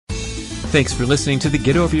Thanks for listening to the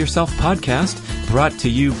Get Over Yourself podcast, brought to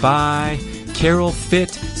you by Carol Fit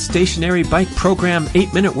Stationary Bike Program,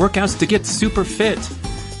 8-minute workouts to get super fit.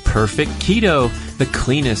 Perfect Keto, the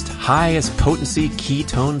cleanest, highest potency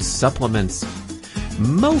ketone supplements.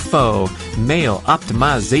 Mofo, male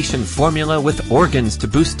optimization formula with organs to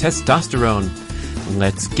boost testosterone.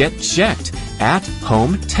 Let's get checked.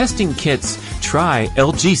 At-home testing kits. Try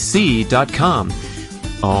LGC.com.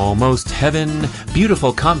 Almost Heaven,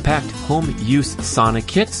 beautiful compact home use sauna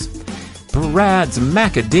kits. Brad's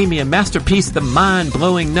Macadamia Masterpiece, the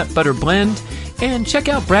mind-blowing nut butter blend. And check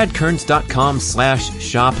out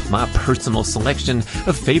bradkearns.com/shop, my personal selection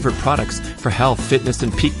of favorite products for health, fitness,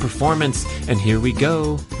 and peak performance. And here we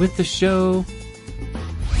go with the show.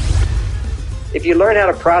 If you learn how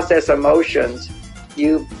to process emotions,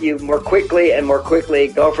 you more quickly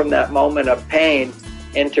go from that moment of pain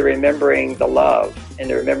into remembering the love,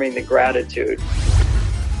 into remembering the gratitude.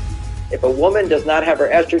 If a woman does not have her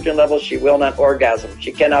estrogen levels, she will not orgasm.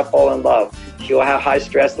 She cannot fall in love. She will have high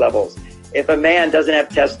stress levels. If a man doesn't have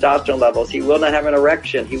testosterone levels, he will not have an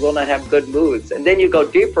erection. He will not have good moods. And then you go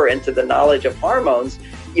deeper into the knowledge of hormones.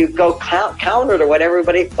 You go counter to what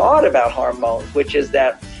everybody thought about hormones, which is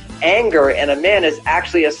that anger in a man is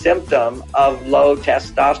actually a symptom of low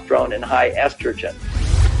testosterone and high estrogen.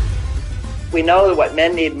 We know that what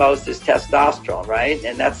men need most is testosterone, right?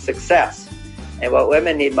 And that's success. And what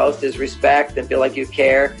women need most is respect and feel like you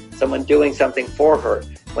care, someone doing something for her.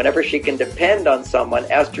 Whenever she can depend on someone,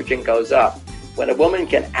 estrogen goes up. When a woman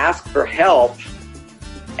can ask for help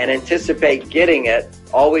and anticipate getting it,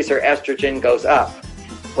 always her estrogen goes up.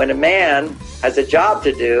 When a man has a job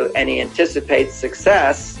to do and he anticipates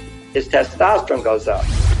success, his testosterone goes up.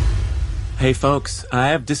 Hey folks, I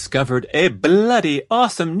have discovered a bloody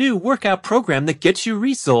awesome new workout program that gets you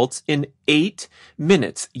results in 8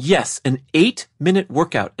 minutes. Yes, an 8-minute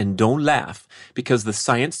workout. And don't laugh, because the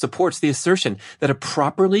science supports the assertion that a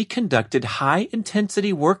properly conducted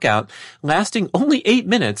high-intensity workout lasting only 8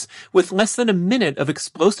 minutes with less than a minute of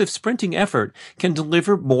explosive sprinting effort can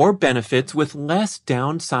deliver more benefits with less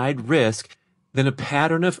downside risk than a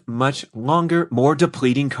pattern of much longer, more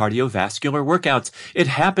depleting cardiovascular workouts. It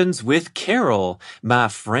happens with Carol, my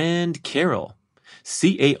friend Carol.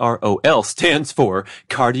 CAROL stands for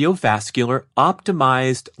Cardiovascular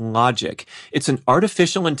Optimized Logic. It's an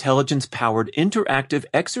artificial intelligence-powered interactive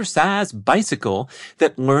exercise bicycle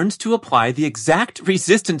that learns to apply the exact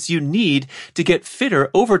resistance you need to get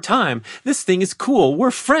fitter over time. This thing is cool.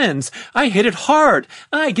 We're friends. I hit it hard.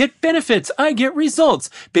 I get benefits. I get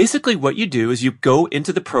results. Basically, what you do is you go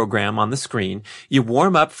into the program on the screen, you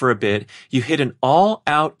warm up for a bit, you hit an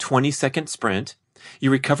all-out 20-second sprint,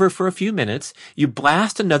 you recover for a few minutes, you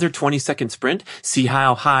blast another 20-second sprint, see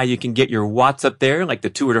how high you can get your watts up there like the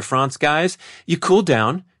Tour de France guys, you cool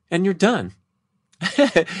down, and you're done.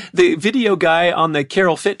 The video guy on the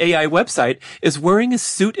Carol Fit AI website is wearing a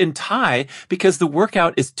suit and tie because the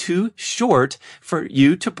workout is too short for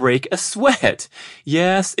you to break a sweat.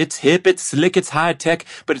 Yes, it's hip, it's slick, it's high tech,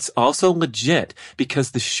 but it's also legit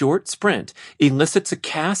because the short sprint elicits a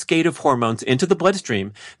cascade of hormones into the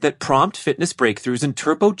bloodstream that prompt fitness breakthroughs and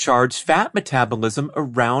turbocharge fat metabolism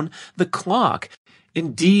around the clock.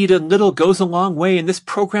 Indeed, a little goes a long way, and this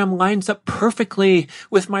program lines up perfectly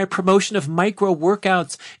with my promotion of micro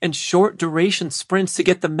workouts and short duration sprints to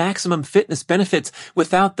get the maximum fitness benefits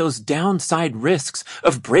without those downside risks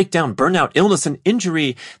of breakdown, burnout, illness, and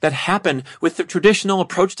injury that happen with the traditional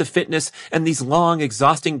approach to fitness and these long,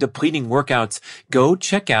 exhausting, depleting workouts. Go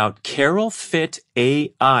check out Carol Fit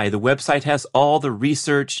AI. The website has all the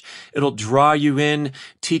research. It'll draw you in,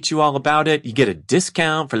 teach you all about it. You get a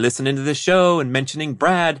discount for listening to the show and mentioning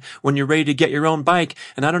Brad when you're ready to get your own bike.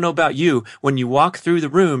 And I don't know about you, when you walk through the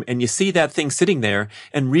room and you see that thing sitting there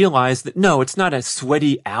and realize that no, it's not a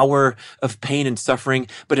sweaty hour of pain and suffering,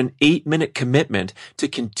 but an 8-minute commitment to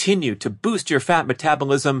continue to boost your fat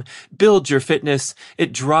metabolism, build your fitness.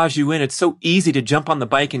 It draws you in. It's so easy to jump on the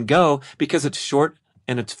bike and go because it's short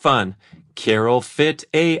and it's fun. Carol Fit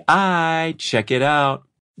AI. Check it out.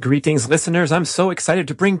 Greetings, listeners. I'm so excited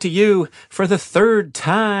to bring to you for the third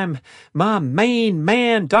time my main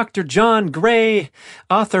man, Dr. John Gray,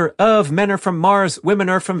 author of Men Are From Mars, Women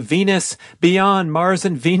Are From Venus, Beyond Mars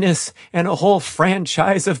and Venus, and a whole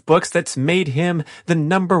franchise of books that's made him the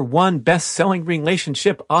 #1 best-selling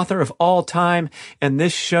relationship author of all time. And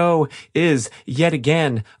this show is yet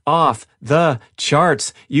again off the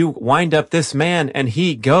charts. You wind up this man and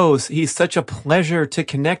he goes. He's such a pleasure to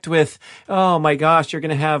connect with. Oh my gosh, you're going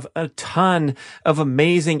to have a ton of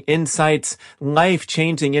amazing insights,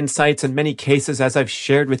 life-changing insights in many cases, as I've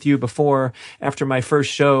shared with you before after my first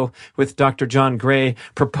show with Dr. John Gray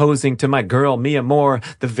proposing to my girl, Mia Moore,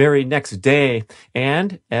 the very next day.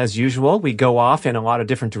 And as usual, we go off in a lot of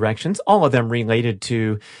different directions, all of them related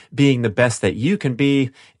to being the best that you can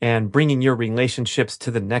be and bringing your relationships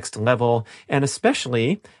to the next level. And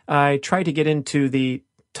especially, I try to get into the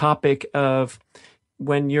topic of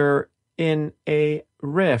when you're in a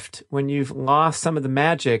rift, when you've lost some of the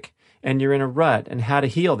magic and you're in a rut, and how to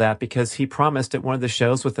heal that, because he promised at one of the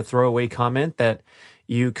shows with a throwaway comment that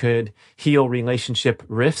you could heal relationship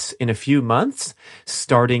rifts in a few months,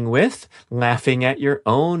 starting with laughing at your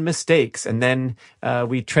own mistakes. And then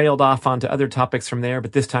we trailed off onto other topics from there.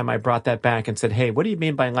 But this time I brought that back and said, hey, what do you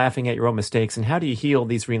mean by laughing at your own mistakes? And how do you heal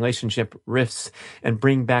these relationship rifts and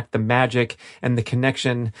bring back the magic and the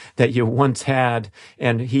connection that you once had?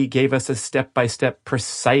 And he gave us a step-by-step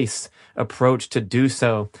precise approach to do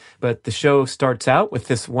so. But the show starts out with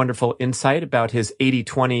this wonderful insight about his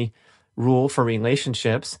 80-20 rule for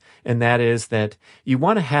relationships, and that is that you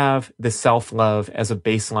want to have the self-love as a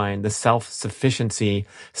baseline, the self-sufficiency,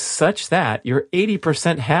 such that you're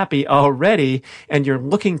 80% happy already, and you're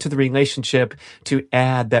looking to the relationship to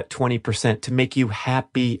add that 20% to make you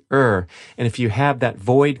happier. And if you have that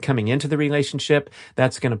void coming into the relationship,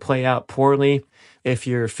 that's going to play out poorly. If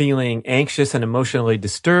you're feeling anxious and emotionally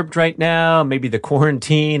disturbed right now, maybe the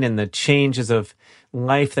quarantine and the changes of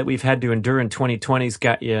life that we've had to endure in 2020's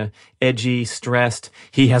got you edgy, stressed.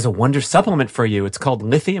 He has a wonder supplement for you. It's called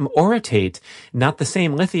lithium orotate. Not the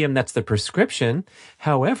same lithium that's the prescription.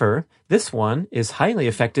 However, this one is highly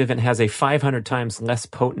effective and has a 500 times less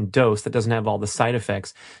potent dose that doesn't have all the side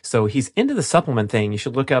effects. So he's into the supplement thing. You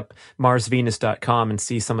should look up marsvenus.com and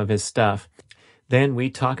see some of his stuff. Then we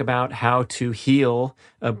talk about how to heal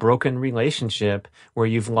a broken relationship where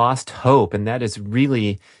you've lost hope. And that is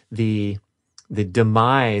really the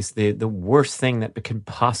demise, the worst thing that could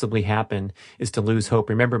possibly happen is to lose hope.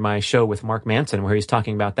 Remember my show with Mark Manson where he's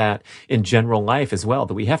talking about that in general life as well,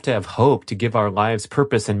 that we have to have hope to give our lives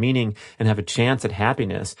purpose and meaning and have a chance at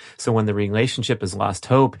happiness. So when the relationship has lost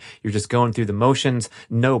hope, you're just going through the motions,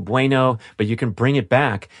 no bueno, but you can bring it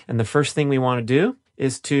back. And the first thing we want to do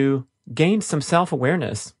is to gain some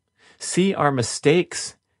self-awareness, see our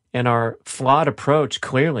mistakes and our flawed approach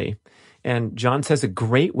clearly. And John says a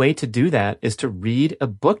great way to do that is to read a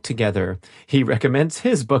book together. He recommends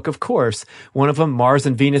his book, of course. One of them, Mars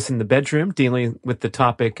and Venus in the Bedroom, dealing with the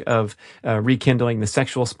topic of rekindling the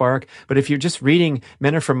sexual spark. But if you're just reading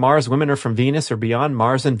Men Are From Mars, Women Are From Venus, or Beyond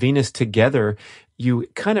Mars and Venus Together, you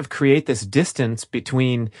kind of create this distance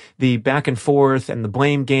between the back and forth and the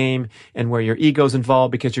blame game and where your ego's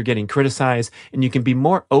involved because you're getting criticized. And you can be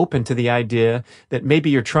more open to the idea that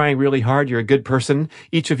maybe you're trying really hard. You're a good person.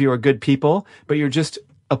 Each of you are good people, but you're just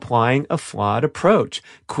applying a flawed approach.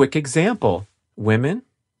 Quick example. Women,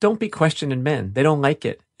 don't be questioning men. They don't like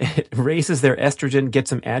it. It raises their estrogen, gets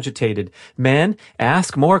them agitated. Men,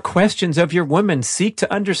 ask more questions of your women. Seek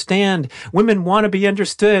to understand. Women want to be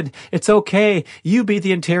understood. It's okay. You be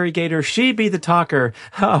the interrogator. She be the talker.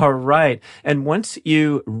 All right. And once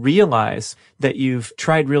you realize that you've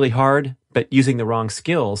tried really hard, but using the wrong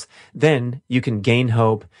skills, then you can gain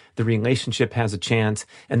hope. The relationship has a chance.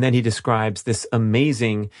 And then he describes this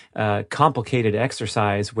amazing, complicated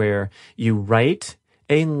exercise where you write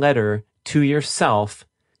a letter to yourself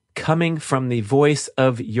coming from the voice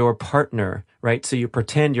of your partner, right? So you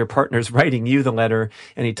pretend your partner's writing you the letter,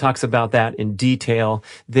 and he talks about that in detail.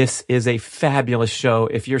 This is a fabulous show.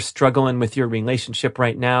 If you're struggling with your relationship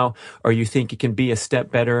right now, or you think you can be a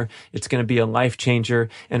step better, it's going to be a life changer.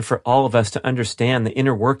 And for all of us to understand the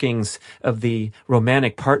inner workings of the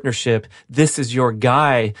romantic partnership, this is your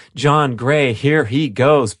guy, John Gray. Here he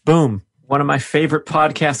goes. Boom. One of my favorite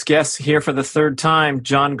podcast guests here for the third time,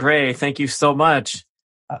 John Gray. Thank you so much.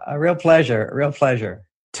 A real pleasure. A real pleasure.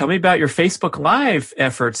 Tell me about your Facebook Live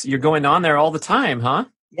efforts. You're going on there all the time, huh?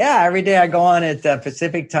 Yeah, every day I go on at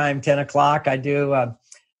Pacific time, 10 o'clock. I do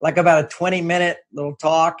like about a 20-minute little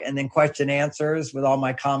talk and then question answers with all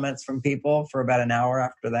my comments from people for about an hour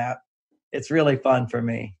after that. It's really fun for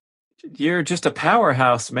me. You're just a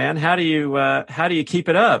powerhouse, man. How do you keep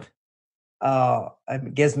it up?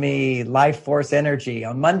 It gives me life force energy.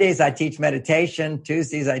 On Mondays, I teach meditation.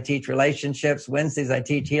 Tuesdays, I teach relationships. Wednesdays, I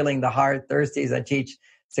teach healing the heart. Thursdays, I teach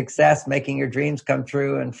success, making your dreams come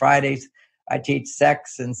true. And Fridays, I teach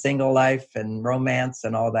sex and single life and romance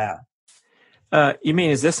and all that. You mean,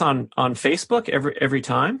 is this on Facebook every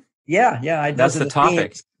time? Yeah. That's the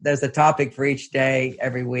topic. There's a topic for each day,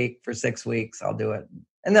 every week for 6 weeks. I'll do it.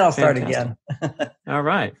 And then I'll start again. All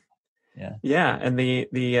right. Yeah. Yeah. And the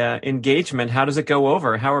engagement, how does it go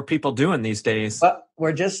over? How are people doing these days? But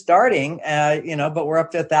we're just starting, but we're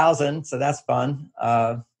up to 1,000. So that's fun.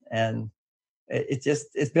 And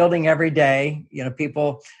it's building every day.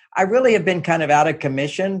 I really have been kind of out of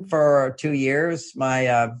commission for 2 years.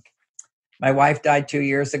 My wife died 2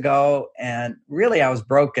 years ago, and really I was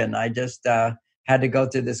broken. I just had to go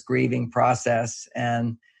through this grieving process,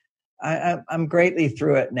 and I'm greatly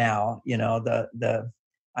through it now.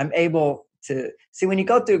 I'm able to see, when you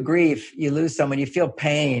go through grief, you lose someone, you feel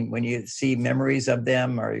pain when you see memories of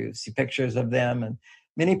them or you see pictures of them. And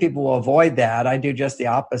many people will avoid that. I do just the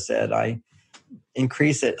opposite. I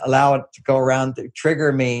increase it, allow it to go around, to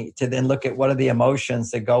trigger me to then look at what are the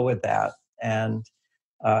emotions that go with that. And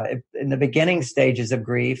in the beginning stages of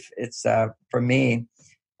grief, it's for me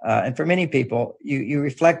and for many people, you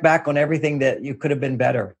reflect back on everything that you could have been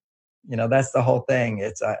better. That's the whole thing.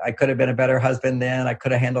 It's I could have been a better husband then. I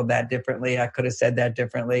could have handled that differently. I could have said that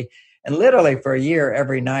differently. And literally for a year,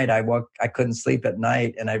 every night I couldn't sleep at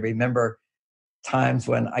night, and I remember times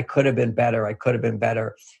when I could have been better. I could have been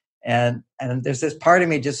better. And there's this part of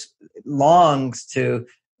me just longs to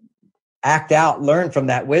act out, learn from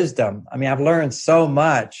that wisdom. I mean, I've learned so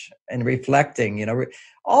much in reflecting.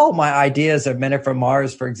 All my ideas of Men Are From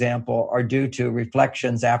Mars, for example, are due to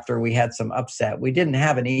reflections after we had some upset. We didn't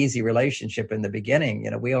have an easy relationship in the beginning.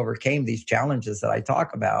 We overcame these challenges that I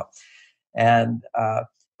talk about, and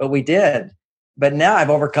but we did. But now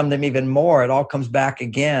I've overcome them even more. It all comes back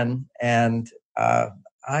again, and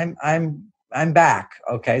I'm back.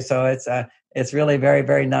 Okay, so it's really very,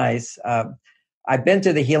 very nice. I've been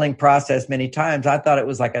through the healing process many times. I thought it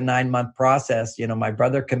was like a 9-month process. My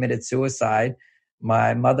brother committed suicide.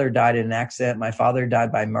 My mother died in an accident. My father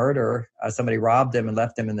died by murder. Somebody robbed him and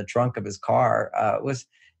left him in the trunk of his car.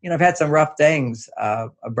 I've had some rough things. A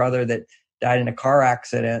brother that died in a car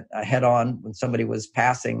accident head on when somebody was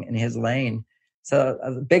passing in his lane.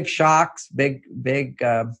 So big shocks, big.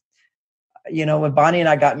 When Bonnie and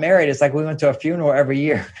I got married, it's like we went to a funeral every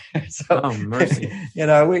year. So, oh, mercy.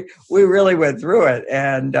 we really went through it,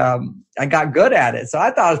 and I got good at it. So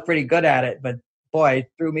I thought I was pretty good at it, but boy,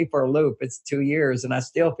 it threw me for a loop. It's 2 years and I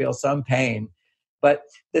still feel some pain. But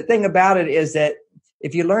the thing about it is that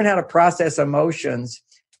if you learn how to process emotions,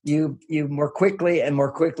 you more quickly and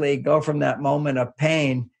more quickly go from that moment of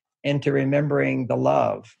pain into remembering the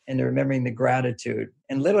love, into remembering the gratitude.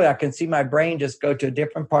 And literally I can see my brain just go to a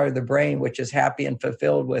different part of the brain, which is happy and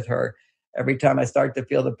fulfilled with her. Every time I start to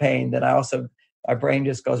feel the pain, then our brain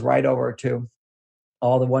just goes right over to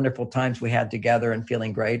all the wonderful times we had together and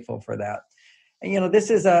feeling grateful for that. And, this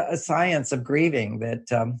is a science of grieving that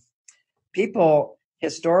people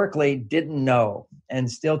historically didn't know. And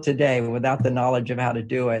still today, without the knowledge of how to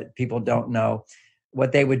do it, people don't know.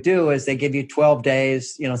 What they would do is they give you 12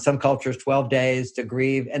 days, some cultures, 12 days to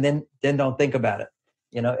grieve, and then don't think about it,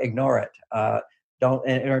 ignore it, don't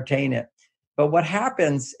entertain it. But what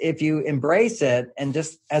happens if you embrace it and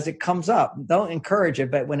just as it comes up, don't encourage it,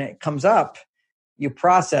 but when it comes up, you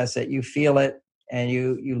process it, you feel it, and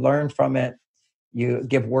you learn from it. You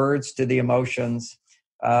give words to the emotions.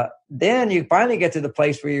 Then you finally get to the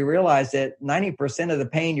place where you realize that 90% of the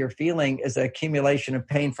pain you're feeling is an accumulation of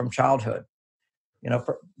pain from childhood.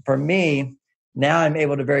 For me, now I'm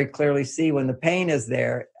able to very clearly see when the pain is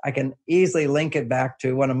there, I can easily link it back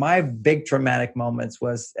to one of my big traumatic moments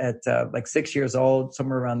was at like 6 years old,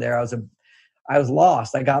 somewhere around there. I was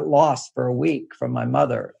lost. I got lost for a week from my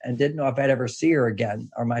mother and didn't know if I'd ever see her again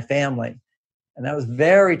or my family. And that was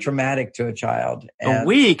very traumatic to a child. And a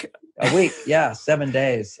week? A week, yeah, 7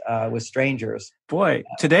 days with strangers. Boy,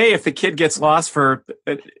 today if the kid gets lost for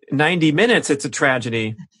 90 minutes, it's a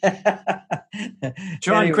tragedy.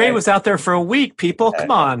 John Gray was out there for a week, people. Come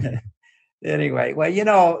on. Anyway,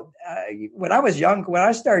 well, when I was young, when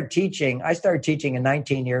I started teaching at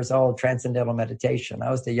 19 years old, Transcendental Meditation. I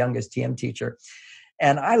was the youngest TM teacher.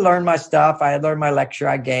 And I learned my stuff. I had learned my lecture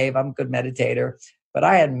I gave. I'm a good meditator. But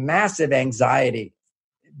I had massive anxiety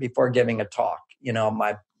before giving a talk.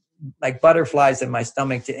 My like butterflies in my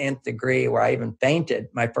stomach to nth degree, where I even fainted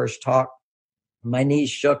my first talk. My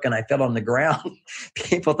knees shook and I fell on the ground.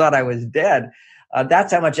 People thought I was dead.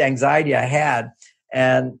 That's how much anxiety I had.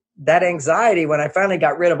 And that anxiety, when I finally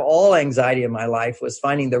got rid of all anxiety in my life, was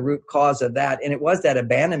finding the root cause of that. And it was that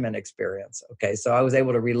abandonment experience. Okay, so I was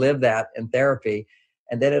able to relive that in therapy.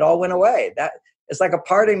 And then it all went away. It's like a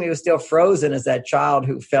part of me was still frozen as that child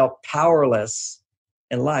who felt powerless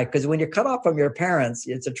in life. Because when you're cut off from your parents,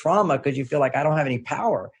 it's a trauma because you feel like I don't have any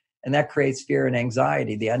power. And that creates fear and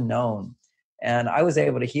anxiety, the unknown. And I was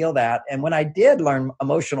able to heal that. And when I did learn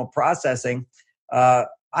emotional processing,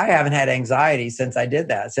 I haven't had anxiety since I did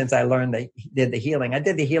that, since I did the healing. I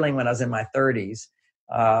did the healing when I was in my 30s,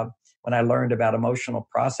 when I learned about emotional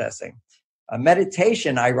processing.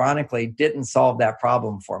 Meditation, ironically, didn't solve that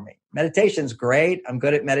problem for me. Meditation's great. I'm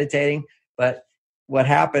good at meditating, but what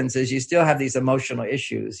happens is you still have these emotional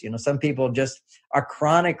issues. Some people just are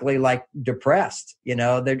chronically like depressed.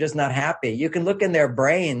 They're just not happy. You can look in their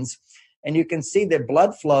brains and you can see that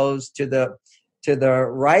blood flows to the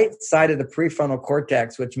right side of the prefrontal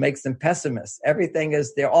cortex, which makes them pessimists.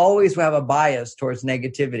 They always have a bias towards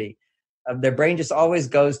negativity. Their brain just always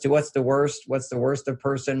goes to what's the worst of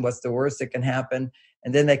person, what's the worst that can happen.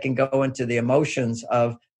 And then they can go into the emotions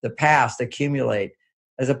of the past accumulate.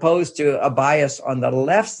 As opposed to a bias on the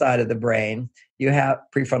left side of the brain, you have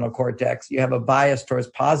prefrontal cortex, you have a bias towards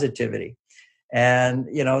positivity. And,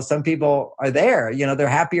 some people are there, they're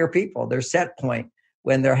happier people. Their set point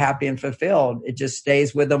when they're happy and fulfilled, it just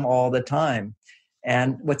stays with them all the time.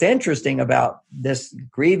 And what's interesting about this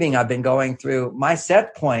grieving I've been going through, my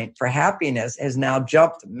set point for happiness has now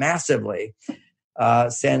jumped massively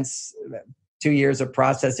since 2 years of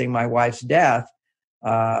processing my wife's death.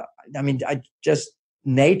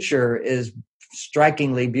 Nature is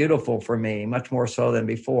strikingly beautiful for me, much more so than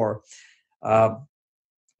before.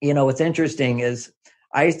 What's interesting is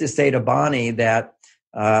I used to say to Bonnie that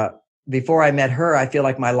before I met her, I feel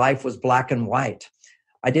like my life was black and white.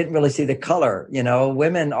 I didn't really see the color.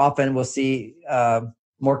 Women often will see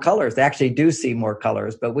more colors. They actually do see more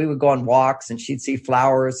colors, but we would go on walks and she'd see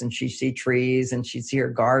flowers and she'd see trees and she'd see her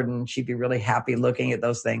garden. She'd be really happy looking at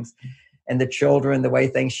those things. And the children, the way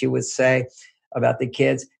things she would say about the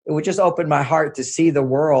kids, it would just open my heart to see the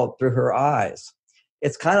world through her eyes.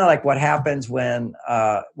 It's kind of like what happens when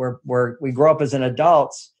we grow up as an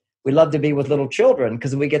adults. We love to be with little children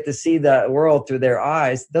because we get to see the world through their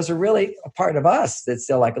eyes. Those are really a part of us that's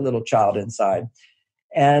still like a little child inside.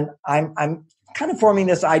 And I'm kind of forming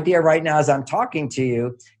this idea right now as I'm talking to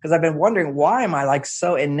you, because I've been wondering, why am I like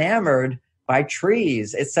so enamored by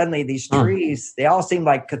trees? It's suddenly these trees, they all seem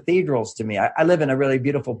like cathedrals to me. I live in a really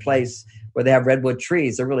beautiful place where they have redwood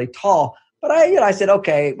trees. They're really tall. But I said,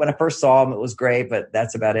 okay, when I first saw them, it was great, but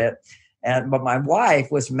that's about it. But my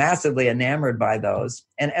wife was massively enamored by those.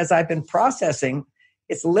 And as I've been processing,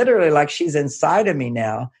 it's literally like she's inside of me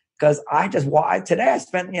now, because today I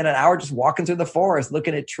spent an hour just walking through the forest,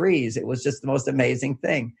 looking at trees. It was just the most amazing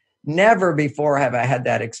thing. Never before have I had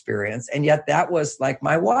that experience. And yet that was like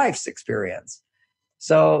my wife's experience.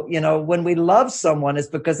 So, when we love someone, it's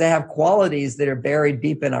because they have qualities that are buried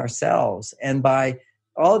deep in ourselves. And by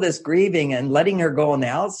all this grieving and letting her go on the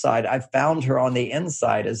outside, I found her on the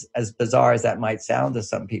inside, as bizarre as that might sound to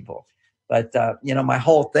some people. But, my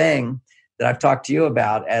whole thing that I've talked to you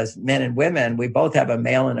about, as men and women, we both have a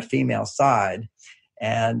male and a female side.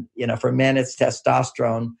 And, for men, it's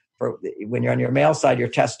testosterone. When you're on your male side, your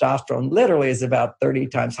testosterone literally is about 30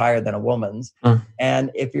 times higher than a woman's.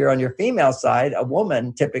 And if you're on your female side, a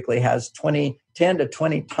woman typically has 10 to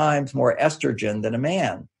 20 times more estrogen than a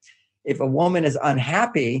man. If a woman is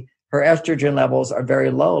unhappy, her estrogen levels are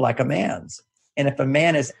very low, like a man's. And if a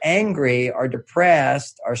man is angry or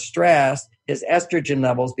depressed or stressed, his estrogen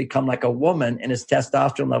levels become like a woman and his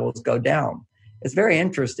testosterone levels go down. It's very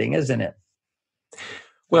interesting, isn't it?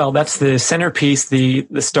 Well, that's the centerpiece, the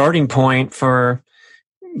starting point for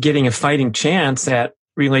getting a fighting chance at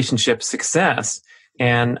relationship success.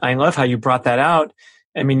 And I love how you brought that out.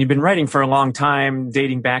 I mean, you've been writing for a long time,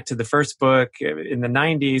 dating back to the first book in the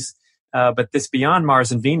 90s. But this Beyond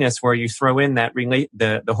Mars and Venus, where you throw in that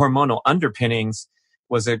the hormonal underpinnings,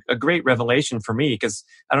 was a great revelation for me, because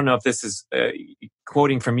I don't know if this is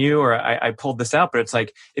quoting from you or I pulled this out, but it's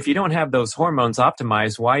like, if you don't have those hormones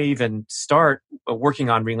optimized, why even start working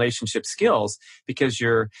on relationship skills? Because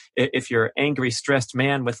if you're an angry, stressed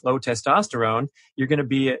man with low testosterone, you're going to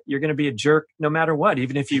be a jerk no matter what,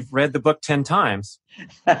 even if you've read the book 10 times.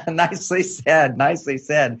 Nicely said.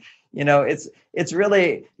 It's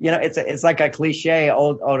really, it's like a cliche,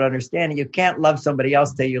 old understanding. You can't love somebody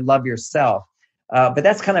else till you love yourself. But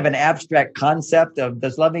that's kind of an abstract concept of,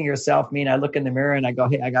 does loving yourself mean I look in the mirror and I go,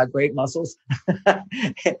 hey, I got great muscles?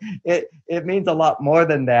 It means a lot more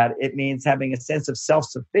than that. It means having a sense of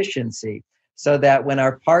self-sufficiency, so that when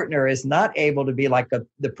our partner is not able to be like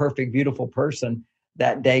the perfect, beautiful person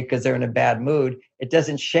that day because they're in a bad mood, it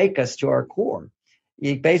doesn't shake us to our core.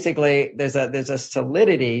 Basically, there's a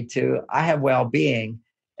solidity to, I have well-being,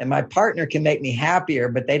 and my partner can make me happier,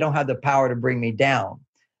 but they don't have the power to bring me down.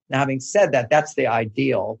 Now, having said that, that's the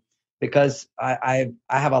ideal, because I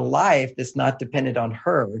have a life that's not dependent on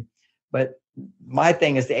her. But my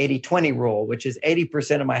thing is the 80-20 rule, which is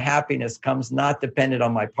 80% of my happiness comes not dependent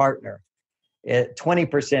on my partner.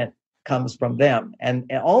 20% comes from them, and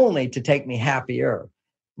only to take me happier.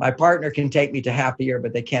 My partner can take me to happier,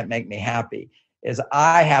 but they can't make me happy. Is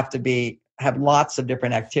I have to have lots of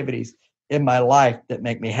different activities in my life that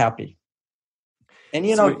make me happy. And,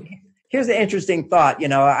 here's the interesting thought.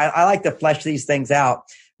 I like to flesh these things out.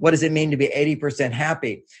 What does it mean to be 80%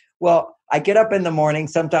 happy? Well, I get up in the morning.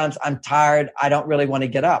 Sometimes I'm tired. I don't really want to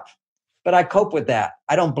get up, but I cope with that.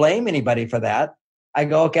 I don't blame anybody for that. I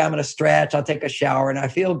go, okay, I'm going to stretch. I'll take a shower and I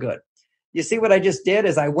feel good. You see what I just did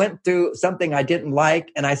is I went through something I didn't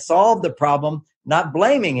like and I solved the problem, not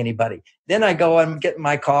blaming anybody. Then I go and get in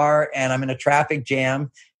my car and I'm in a traffic jam.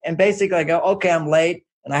 And basically I go, okay, I'm late.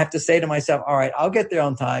 And I have to say to myself, all right, I'll get there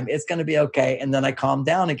on time. It's going to be okay. And then I calm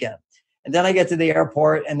down again. And then I get to the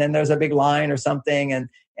airport and then there's a big line or something.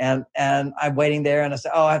 And I'm waiting there and I say,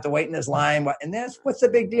 oh, I have to wait in this line. And that's, what's the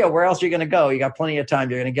big deal? Where else are you going to go? You got plenty of time.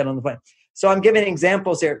 You're going to get on the plane. So I'm giving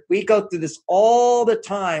examples here. We go through this all the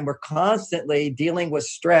time. We're constantly dealing with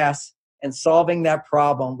stress and solving that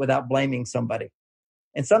problem without blaming somebody.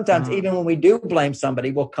 And sometimes even when we do blame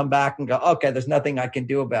somebody, we'll come back and go, okay, there's nothing I can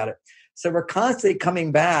do about it. So we're constantly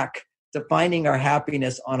coming back to finding our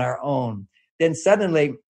happiness on our own. Then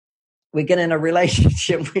suddenly we get in a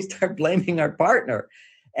relationship, we start blaming our partner.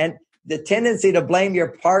 And the tendency to blame your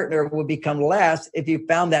partner will become less if you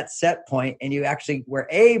found that set point and you actually were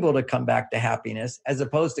able to come back to happiness, as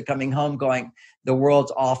opposed to coming home going, the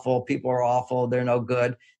world's awful, people are awful, they're no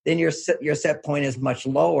good. Then your set point is much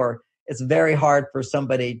lower. It's very hard for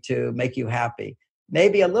somebody to make you happy.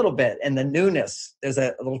 Maybe a little bit. And the newness, there's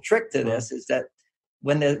a little trick to this, is that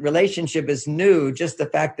when the relationship is new, just the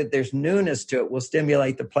fact that there's newness to it will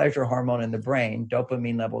stimulate the pleasure hormone in the brain.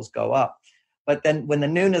 Dopamine levels go up. But then when the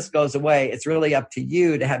newness goes away, it's really up to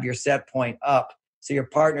you to have your set point up so your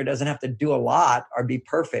partner doesn't have to do a lot or be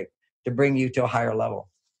perfect to bring you to a higher level.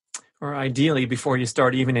 Or ideally, before you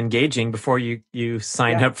start even engaging, before you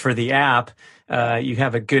sign up for the app, you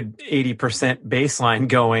have a good 80% baseline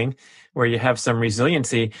going where you have some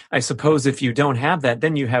resiliency. I suppose if you don't have that,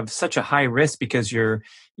 then you have such a high risk because you're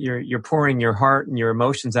pouring your heart and your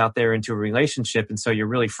emotions out there into a relationship. And so you're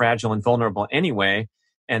really fragile and vulnerable anyway.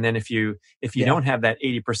 And then if you don't have that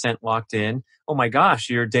 80% locked in, oh my gosh,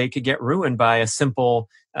 your day could get ruined by a simple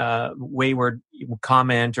wayward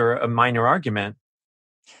comment or a minor argument.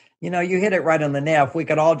 You hit it right on the nail. If we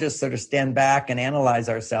could all just sort of stand back and analyze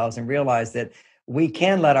ourselves and realize that we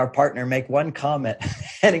can let our partner make one comment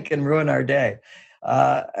and it can ruin our day.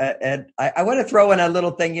 And I want to throw in a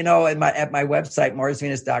little thing, at my website,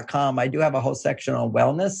 marsvenus.com, I do have a whole section on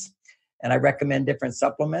wellness and I recommend different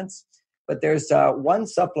supplements. But there's one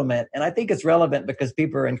supplement, and I think it's relevant because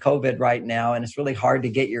people are in COVID right now, and it's really hard to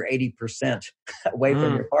get your 80% away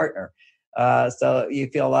from your partner. So you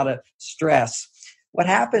feel a lot of stress. What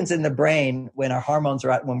happens in the brain when our hormones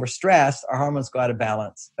are when we're stressed, our hormones go out of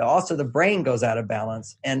balance. But also the brain goes out of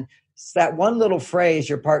balance. And that one little phrase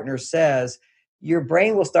your partner says, your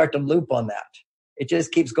brain will start to loop on that. It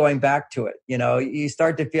just keeps going back to it. You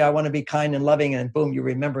start to feel, I want to be kind and loving, and boom, you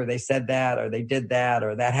remember they said that, or they did that,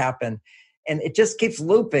 or that happened. And it just keeps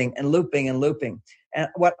looping and looping and looping. And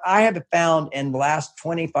what I have found in the last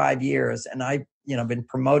 25 years, and I've been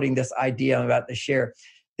promoting this idea about the share,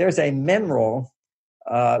 there's a mineral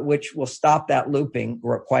which will stop that looping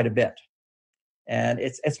quite a bit. And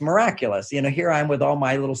it's miraculous. Here I am with all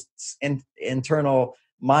my little internal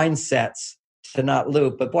mindsets to not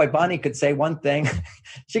loop. But boy, Bonnie could say one thing.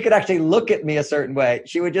 She could actually look at me a certain way.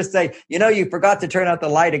 She would just say, you forgot to turn out the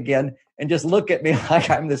light again, and just look at me like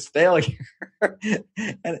I'm this failure.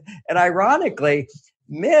 and ironically,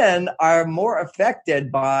 men are more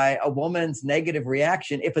affected by a woman's negative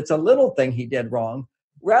reaction if it's a little thing he did wrong,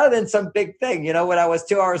 rather than some big thing. When I was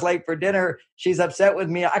 2 hours late for dinner, she's upset with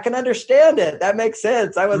me. I can understand it. That makes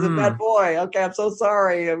sense. I was a bad boy. Okay, I'm so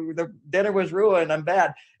sorry. The dinner was ruined. I'm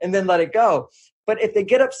bad. And then let it go. But if they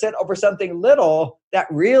get upset over something little, that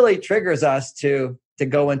really triggers us to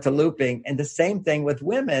go into looping. And the same thing with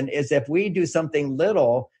women is if we do something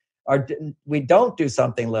little or we don't do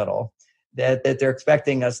something little that they're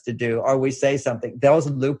expecting us to do, or we say something, they'll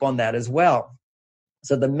loop on that as well.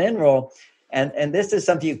 So the mineral, and this is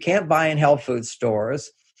something you can't buy in health food stores.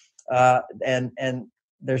 And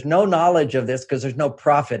there's no knowledge of this because there's no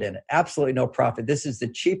profit in it. Absolutely no profit. This is the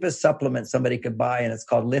cheapest supplement somebody could buy, and it's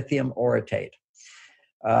called lithium orotate.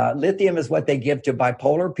 Lithium is what they give to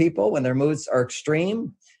bipolar people when their moods are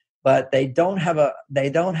extreme, but they don't have a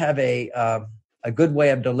good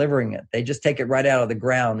way of delivering it. They just take it right out of the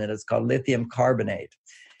ground, and it's called lithium carbonate.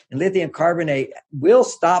 And lithium carbonate will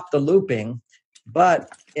stop the looping, but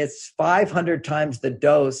it's 500 times the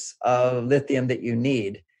dose of lithium that you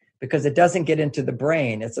need. because it doesn't get into the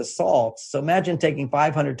brain. It's a salt. So imagine taking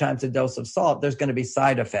 500 times the dose of salt. There's going to be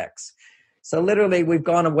side effects. So literally, we've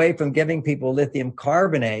gone away from giving people lithium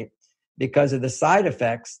carbonate because of the side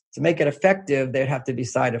effects. To make it effective, there'd have to be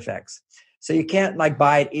side effects. So you can't like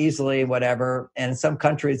buy it easily, whatever. And in some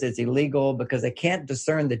countries, it's illegal because they can't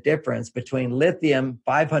discern the difference between lithium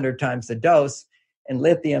 500 times the dose and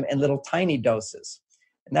lithium in little tiny doses.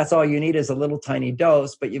 And that's all you need is a little tiny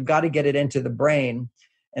dose, but you've got to get it into the brain.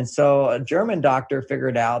 And so a German doctor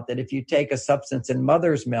figured out that if you take a substance in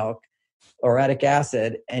mother's milk, uric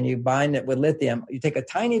acid, and you bind it with lithium, you take a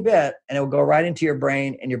tiny bit and it will go right into your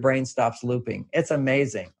brain and your brain stops looping. It's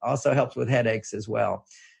amazing. Also helps with headaches as well.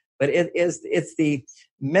 But it's the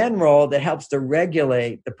mineral that helps to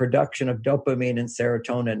regulate the production of dopamine and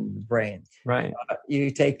serotonin in the brain. Right.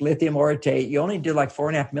 You take lithium orotate, you only do like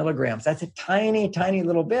 4.5 milligrams. That's a tiny, tiny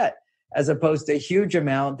little bit, as opposed to a huge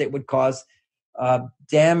amount that would cause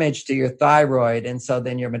damage to your thyroid. And so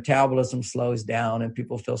then your metabolism slows down and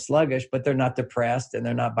people feel sluggish, but they're not depressed and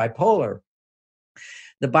they're not bipolar.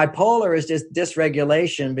 The bipolar is just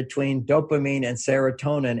dysregulation between dopamine and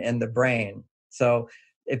serotonin in the brain. So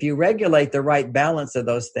if you regulate the right balance of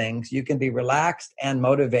those things, you can be relaxed and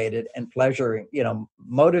motivated and pleasuring,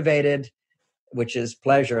 motivated, which is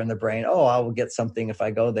pleasure in the brain. Oh, I will get something if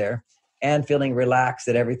I go there. And feeling relaxed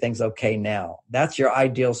that everything's okay now. That's your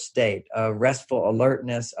ideal state of restful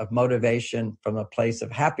alertness, of motivation from a place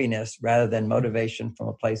of happiness rather than motivation from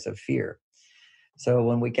a place of fear. So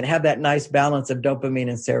when we can have that nice balance of dopamine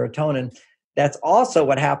and serotonin, that's also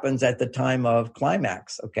what happens at the time of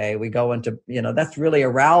climax. Okay, we go into, that's really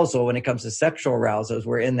arousal when it comes to sexual arousal, is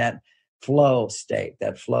we're in that flow state.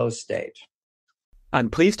 I'm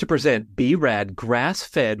pleased to present B-Rad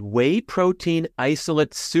grass-fed whey protein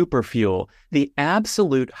isolate superfuel, the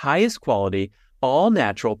absolute highest quality,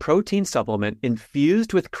 all-natural protein supplement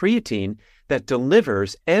infused with creatine that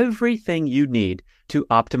delivers everything you need to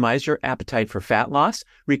optimize your appetite for fat loss,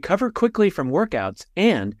 recover quickly from workouts,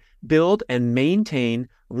 and build and maintain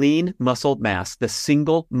lean muscle mass, the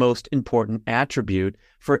single most important attribute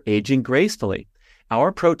for aging gracefully.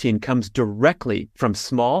 Our protein comes directly from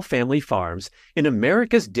small family farms in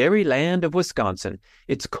America's dairy land of Wisconsin.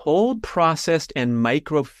 It's cold processed and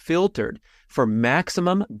microfiltered for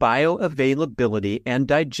maximum bioavailability and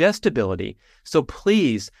digestibility. So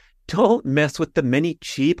please don't mess with the many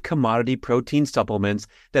cheap commodity protein supplements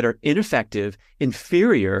that are ineffective,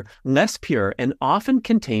 inferior, less pure, and often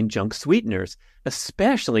contain junk sweeteners,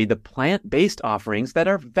 especially the plant-based offerings that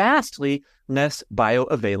are vastly less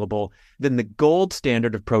bioavailable than the gold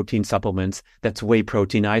standard of protein supplements, that's whey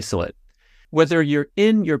protein isolate. Whether you're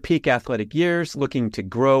in your peak athletic years looking to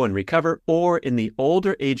grow and recover, or in the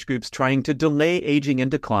older age groups trying to delay aging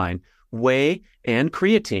and decline, whey and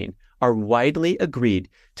creatine are widely agreed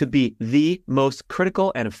to be the most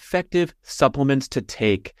critical and effective supplements to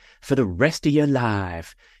take for the rest of your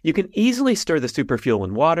life. You can easily stir the superfuel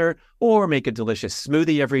in water or make a delicious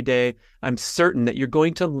smoothie every day. I'm certain that you're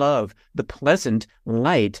going to love the pleasant,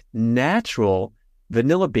 light, natural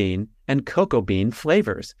vanilla bean and cocoa bean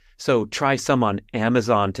flavors. So try some on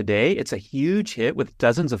Amazon today. It's a huge hit with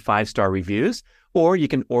dozens of 5-star reviews. Or you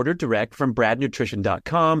can order direct from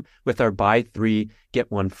bradnutrition.com with our buy 3,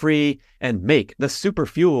 get 1 free, and make the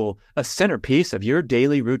superfuel a centerpiece of your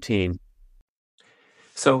daily routine.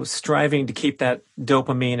 So striving to keep that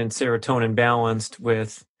dopamine and serotonin balanced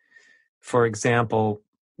with, for example,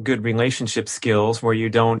 good relationship skills where you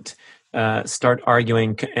don't start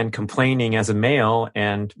arguing and complaining as a male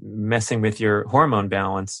and messing with your hormone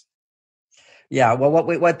balance. Yeah, well,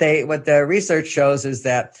 what the research shows is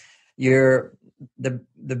that the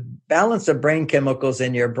balance of brain chemicals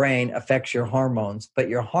in your brain affects your hormones, but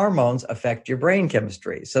your hormones affect your brain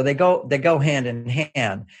chemistry. So they go hand in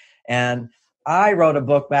hand. And I wrote a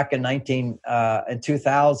book back in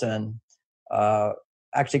 2000,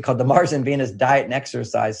 actually called the Mars and Venus Diet and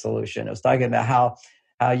Exercise Solution. It was talking about how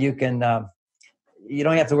you can you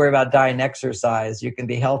don't have to worry about diet and exercise. You can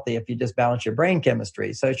be healthy if you just balance your brain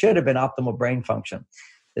chemistry. So it should have been Optimal Brain Function,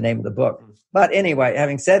 the name of the book. But anyway,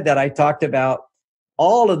 having said that, I talked about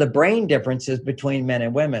all of the brain differences between men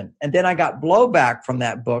and women. And then I got blowback from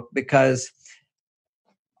that book because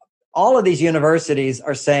all of these universities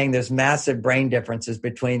are saying there's massive brain differences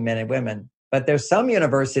between men and women. But there's some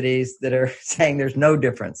universities that are saying there's no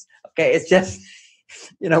difference. Okay, it's just,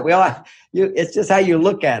 it's just how you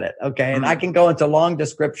look at it. Okay, and I can go into long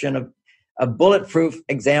description of bulletproof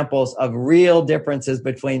examples of real differences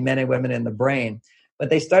between men and women in the brain. But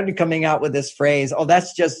they started coming out with this phrase, oh,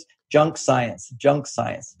 that's just junk science, junk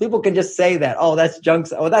science. People can just say that, oh, that's junk.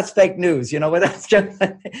 Oh, that's fake news. Well, that's junk.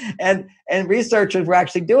 And researchers were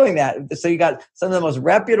actually doing that. So you got some of the most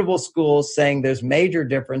reputable schools saying there's major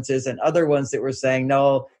differences and other ones that were saying,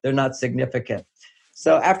 no, they're not significant.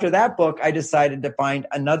 So after that book, I decided to find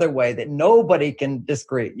another way that nobody can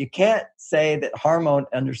disagree. You can't say that hormone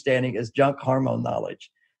understanding is junk hormone knowledge.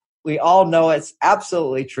 We all know it's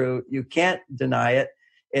absolutely true. You can't deny it.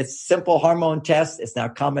 It's simple hormone tests. It's now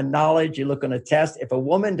common knowledge. You look on a test. If a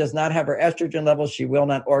woman does not have her estrogen levels, she will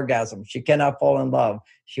not orgasm. She cannot fall in love.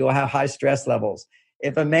 She will have high stress levels.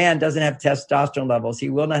 If a man doesn't have testosterone levels, he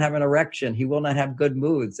will not have an erection. He will not have good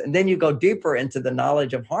moods. And then you go deeper into the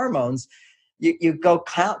knowledge of hormones. You go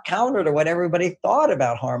counter to what everybody thought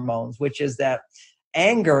about hormones, which is that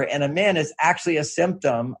anger in a man is actually a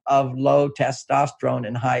symptom of low testosterone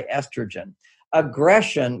and high estrogen.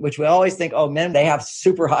 Aggression, which we always think, oh, men, they have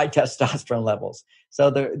super high testosterone levels, so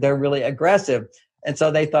they're really aggressive. And so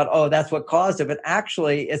they thought, oh, that's what caused it. But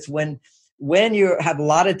actually, it's when you have a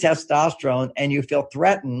lot of testosterone and you feel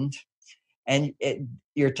threatened, and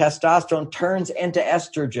your testosterone turns into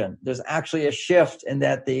estrogen. There's actually a shift in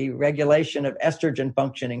that the regulation of estrogen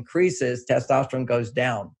function increases, testosterone goes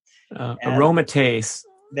down. Aromatase.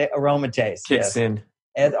 The aromatase kicks in.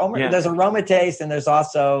 And there's aromatase, and there's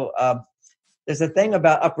also there's a thing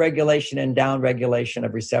about upregulation and downregulation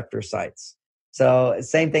of receptor sites. So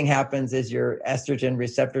same thing happens is your estrogen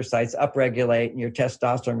receptor sites upregulate and your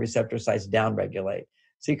testosterone receptor sites downregulate.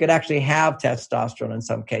 So you could actually have testosterone in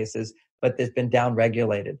some cases, but it's been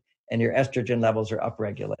downregulated and your estrogen levels are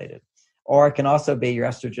upregulated. Or it can also be your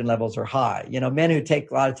estrogen levels are high. Men who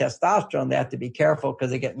take a lot of testosterone, they have to be careful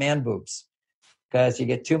because they get man boobs. Because you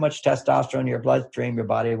get too much testosterone in your bloodstream, your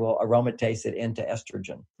body will aromatase it into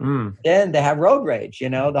estrogen. Then they have road rage.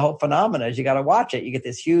 The whole phenomena is you got to watch it. You get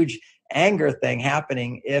this huge anger thing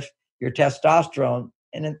happening if your testosterone,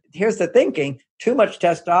 and here's the thinking, too much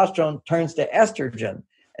testosterone turns to estrogen,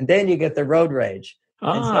 and then you get the road rage.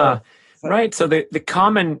 Right. So the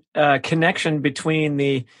common connection between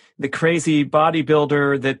the crazy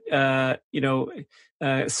bodybuilder that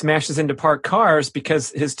smashes into parked cars because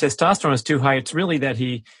his testosterone is too high. It's really that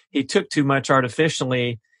he took too much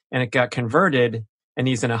artificially and it got converted, and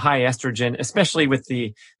he's in a high estrogen, especially with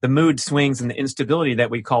the mood swings and the instability that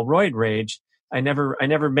we call roid rage. I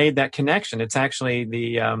never made that connection. It's actually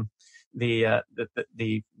the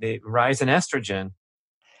rise in estrogen.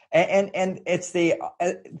 And it's the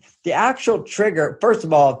actual trigger. First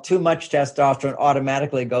of all, too much testosterone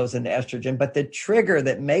automatically goes into estrogen, but the trigger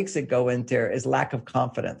that makes it go into there is lack of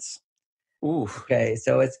confidence. Ooh. Okay,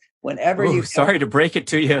 so it's whenever you. Sorry to break it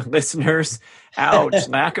to you, listeners. Ouch!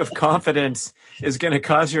 Lack of confidence is going to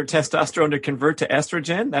cause your testosterone to convert to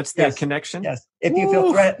estrogen. That's the connection. Yes. If you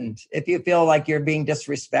feel threatened, if you feel like you're being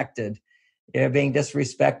disrespected,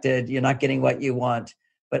 you're not getting what you want.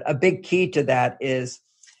 But a big key to that is,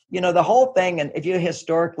 the whole thing, and if you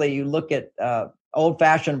historically, you look at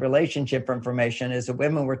old-fashioned relationship information, is that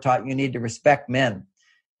women were taught you need to respect men.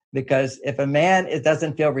 Because if a man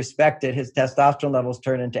doesn't feel respected, his testosterone levels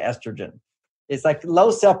turn into estrogen. It's like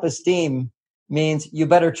low self-esteem means you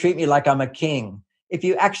better treat me like I'm a king. If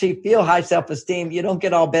you actually feel high self-esteem, you don't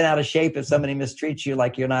get all bent out of shape if somebody mistreats you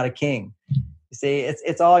like you're not a king. You see,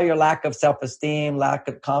 it's all your lack of self-esteem, lack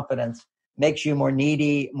of confidence makes you more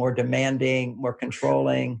needy, more demanding, more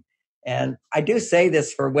controlling. And I do say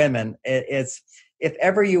this for women. It's if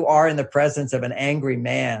ever you are in the presence of an angry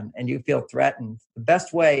man and you feel threatened, the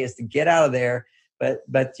best way is to get out of there,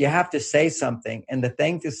 but you have to say something. And the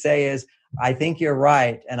thing to say is, I think you're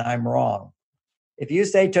right and I'm wrong. If you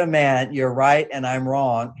say to a man, you're right and I'm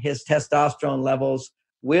wrong, his testosterone levels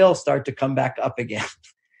will start to come back up again.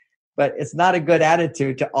 But it's not a good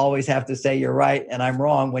attitude to always have to say you're right and I'm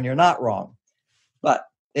wrong when you're not wrong. But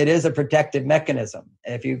it is a protective mechanism.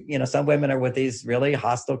 If some women are with these really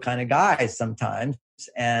hostile kind of guys sometimes,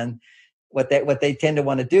 and what they tend to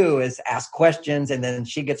want to do is ask questions, and then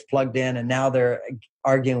she gets plugged in, and now they're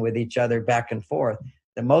arguing with each other back and forth.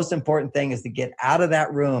 The most important thing is to get out of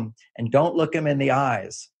that room and don't look him in the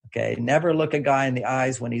eyes. Okay, never look a guy in the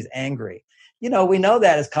eyes when he's angry. We know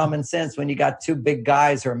that as common sense. When you got two big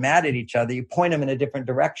guys who are mad at each other, you point them in a different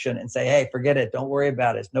direction and say, hey, forget it. Don't worry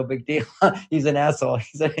about it. It's no big deal. He's an asshole.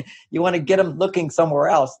 You want to get him looking somewhere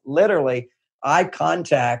else. Literally, eye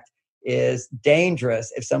contact is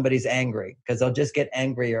dangerous if somebody's angry, because they'll just get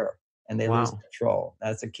angrier and they lose control.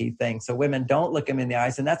 That's a key thing. So women, don't look them in the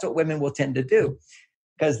eyes. And that's what women will tend to do,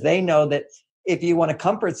 because they know that if you want to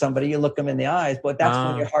comfort somebody, you look them in the eyes, but that's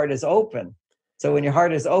when your heart is open. So when your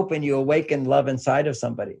heart is open, you awaken love inside of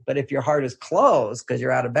somebody. But if your heart is closed because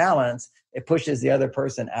you're out of balance, it pushes the other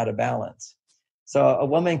person out of balance. So a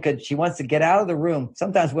woman she wants to get out of the room.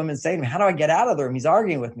 Sometimes women say to me, how do I get out of the room? He's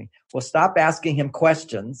arguing with me. Well, stop asking him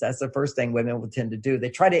questions. That's the first thing women will tend to do. They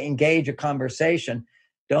try to engage a conversation.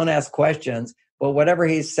 Don't ask questions. But whatever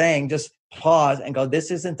he's saying, just pause and go,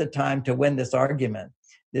 this isn't the time to win this argument.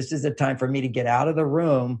 This is the time for me to get out of the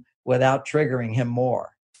room without triggering him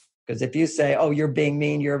more. Because if you say, oh, you're being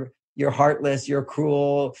mean, you're heartless, you're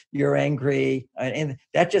cruel, you're angry, and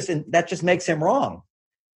that just makes him wrong.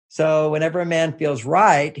 So whenever a man feels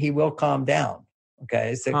right, he will calm down.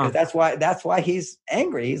 Okay, so 'cause that's why he's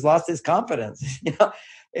angry. He's lost his confidence.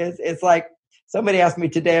 It's like somebody asked me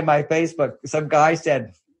today on my Facebook. Some guy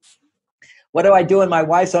said, "What do I do when my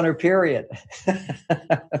wife's on her period?"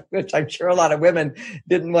 Which I'm sure a lot of women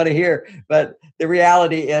didn't want to hear. But the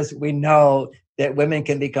reality is, we know that women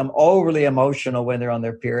can become overly emotional when they're on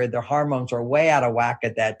their period. Their hormones are way out of whack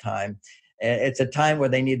at that time. It's a time where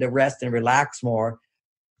they need to rest and relax more.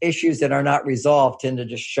 Issues that are not resolved tend to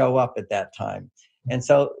just show up at that time. And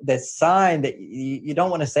so the sign that you don't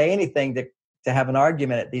want to say anything to have an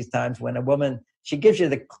argument at these times, when a woman, she gives you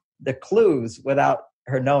the clues without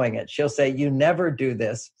her knowing it. She'll say, you never do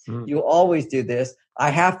this. You always do this. I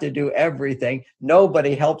have to do everything.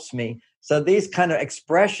 Nobody helps me. So these kind of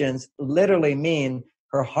expressions literally mean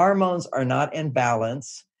her hormones are not in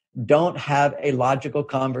balance. Don't have a logical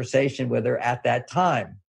conversation with her at that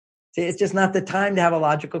time. See, it's just not the time to have a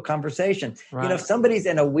logical conversation. Right. If somebody's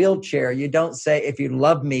in a wheelchair, you don't say, if you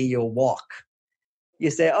love me, you'll walk. You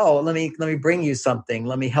say, oh, let me bring you something.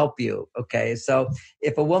 Let me help you. Okay. So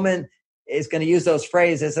if a woman is going to use those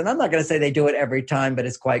phrases, and I'm not going to say they do it every time, but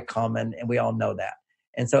it's quite common, and we all know that.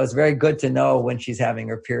 And so it's very good to know when she's having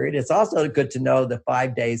her period. It's also good to know the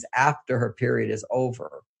 5 days after her period is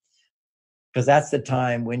over, because that's the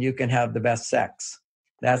time when you can have the best sex.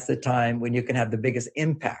 That's the time when you can have the biggest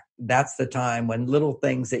impact. That's the time when little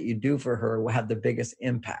things that you do for her will have the biggest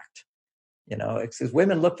impact. It's because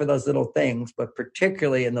women look for those little things, but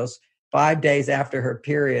particularly in those 5 days after her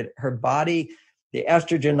period, her body, the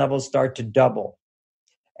estrogen levels start to double.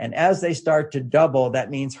 And as they start to double, that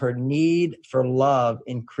means her need for love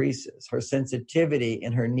increases, her sensitivity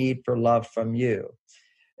and her need for love from you.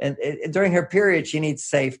 And during her period, she needs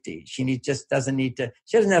safety. She doesn't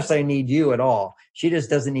necessarily need you at all. She just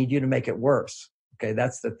doesn't need you to make it worse. Okay,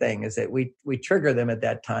 that's the thing, is that we trigger them at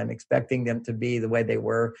that time, expecting them to be the way they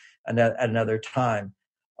were at another time.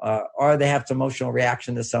 Or they have some emotional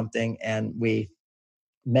reaction to something and we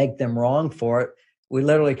make them wrong for it. We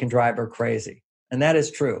literally can drive her crazy. And that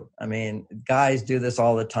is true. I mean, guys do this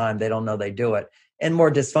all the time. They don't know they do it. In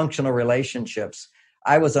more dysfunctional relationships.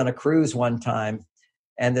 I was on a cruise one time,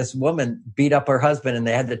 and this woman beat up her husband and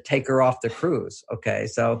they had to take her off the cruise. Okay.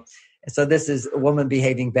 So this is a woman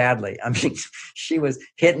behaving badly. I mean, she was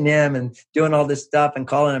hitting him and doing all this stuff and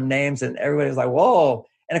calling him names, and everybody was like, whoa.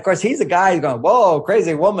 And of course, he's the guy who's going, whoa,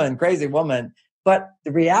 crazy woman, crazy woman. But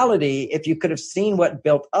the reality, if you could have seen what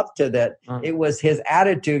built up to that, it was his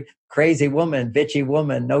attitude, crazy woman, bitchy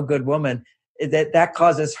woman, no good woman, that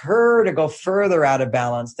causes her to go further out of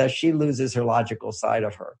balance, that she loses her logical side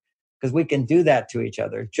of her. Because we can do that to each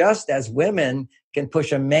other, just as women can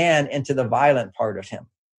push a man into the violent part of him.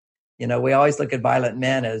 We always look at violent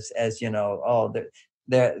men as oh,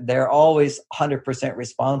 they're always 100%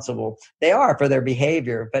 responsible. They are for their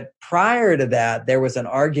behavior. But prior to that, there was an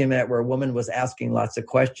argument where a woman was asking lots of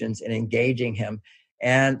questions and engaging him.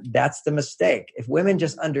 And that's the mistake. If women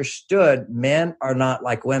just understood, men are not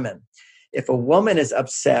like women. If a woman is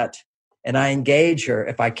upset and I engage her,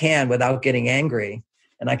 if I can, without getting angry,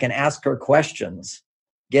 and I can ask her questions,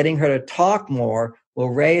 getting her to talk more will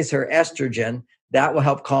raise her estrogen. That will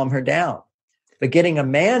help calm her down. But getting a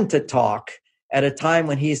man to talk at a time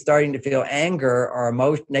when he's starting to feel anger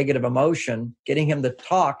or negative emotion, getting him to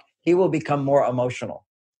talk, he will become more emotional.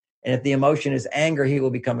 And if the emotion is anger, he will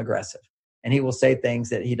become aggressive. And he will say things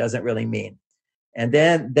that he doesn't really mean. And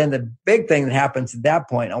then the big thing that happens at that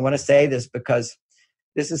point, I want to say this because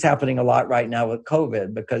this is happening a lot right now with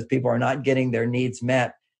COVID, because people are not getting their needs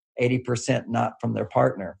met, 80% not from their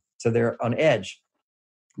partner. So they're on edge.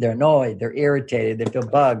 They're annoyed. They're irritated. They feel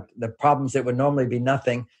bugged. The problems that would normally be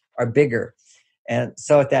nothing are bigger. And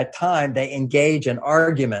so at that time, they engage in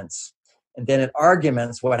arguments. And then in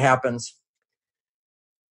arguments, what happens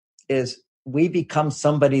is we become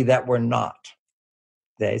somebody that we're not.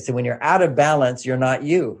 Okay? So when you're out of balance, you're not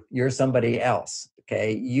you. You're somebody else.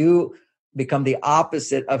 Okay? You become the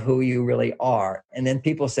opposite of who you really are. And then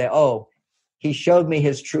people say, oh, he showed me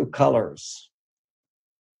his true colors.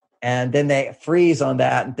 And then they freeze on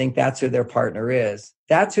that and think that's who their partner is.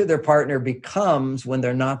 That's who their partner becomes when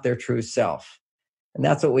they're not their true self. And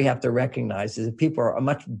that's what we have to recognize, is that people are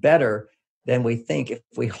much better than we think if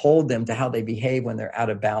we hold them to how they behave when they're out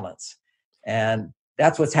of balance. And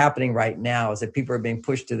that's what's happening right now, is that people are being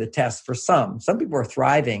pushed to the test. For some people are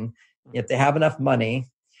thriving if they have enough money,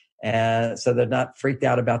 and so they're not freaked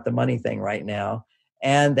out about the money thing right now.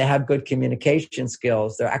 And they have good communication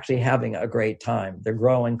skills. They're actually having a great time. They're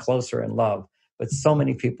growing closer in love. But so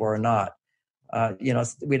many people are not.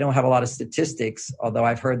 We don't have a lot of statistics, although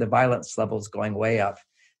I've heard the violence levels going way up.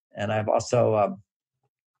 And I've also,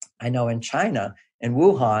 I know in China, in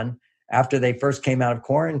Wuhan, after they first came out of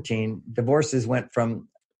quarantine, divorces went from,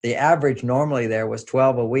 the average normally there was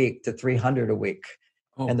 12 a week to 300 a week.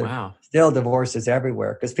 Oh, and wow. Still divorces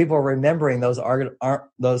everywhere because people are remembering those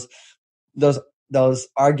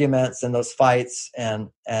arguments and those fights, and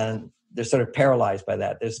they're sort of paralyzed by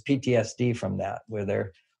that. There's PTSD from that, where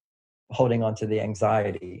they're holding on to the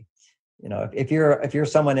anxiety. If you're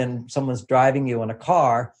someone's driving you in a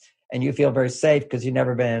car and you feel very safe because you've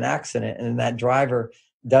never been in an accident, and that driver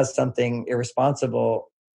does something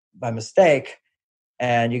irresponsible by mistake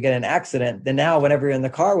and you get in an accident, then now whenever you're in the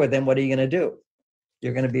car with them, what are you going to do?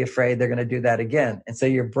 You're going to be afraid they're going to do that again. And so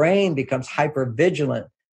your brain becomes hyper vigilant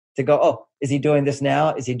to go, oh, is he doing this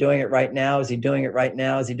now? Is he doing it right now? Is he doing it right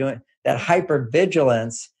now? Is he doing that? Hyper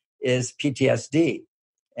vigilance is PTSD.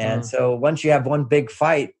 And so once you have one big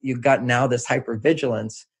fight, you've got now this hyper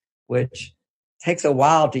vigilance, which takes a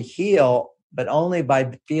while to heal, but only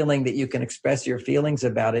by feeling that you can express your feelings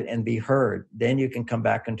about it and be heard. Then you can come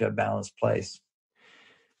back into a balanced place.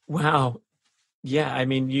 Wow. Yeah, I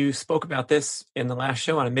mean, you spoke about this in the last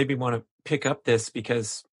show, and I maybe want to pick up this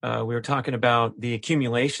because we were talking about the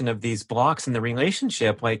accumulation of these blocks in the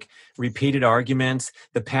relationship, like repeated arguments,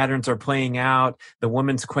 the patterns are playing out, the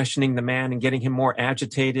woman's questioning the man and getting him more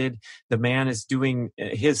agitated, the man is doing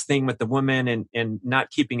his thing with the woman and not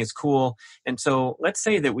keeping his cool. And so let's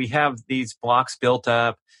say that we have these blocks built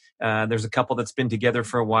up. There's a couple that's been together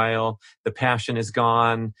for a while, the passion is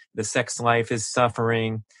gone, the sex life is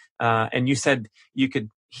suffering. And you said you could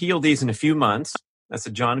heal these in a few months. That's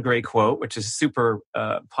a John Gray quote, which is super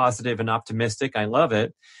positive and optimistic. I love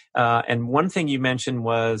it. And one thing you mentioned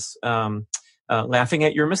was laughing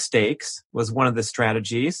at your mistakes was one of the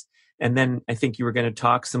strategies. And then I think you were going to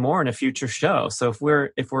talk some more in a future show. So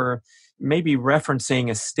if we're maybe referencing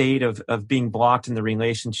a state of being blocked in the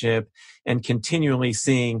relationship and continually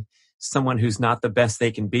seeing someone who's not the best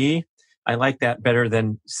they can be, I like that better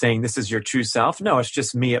than saying this is your true self. No, it's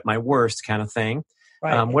just me at my worst kind of thing.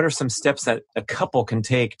 Right. What are some steps that a couple can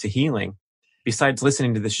take to healing besides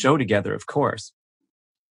listening to the show together, of course?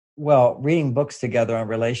 Well, reading books together on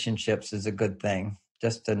relationships is a good thing.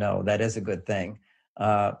 Just to know that is a good thing.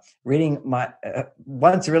 Once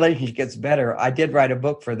a relationship gets better, I did write a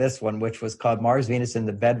book for this one, which was called Mars, Venus in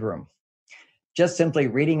the Bedroom. Just simply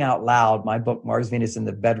reading out loud my book, Mars, Venus in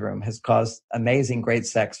the Bedroom, has caused amazing, great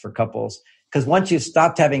sex for couples. Because once you've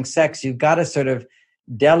stopped having sex, you've got to sort of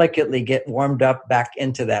delicately get warmed up back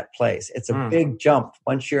into that place. It's a big jump.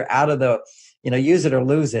 Once you're out of the, use it or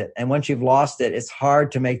lose it. And once you've lost it, it's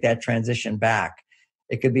hard to make that transition back.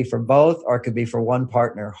 It could be for both, or it could be for one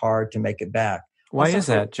partner, hard to make it back. Why is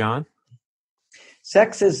that, John?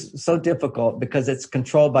 Sex is so difficult because it's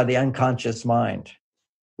controlled by the unconscious mind.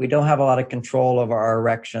 We don't have a lot of control over our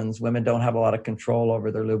erections. Women don't have a lot of control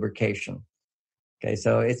over their lubrication. Okay,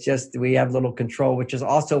 so it's just we have little control, which is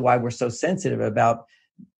also why we're so sensitive about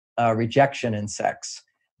rejection in sex.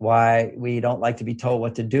 Why we don't like to be told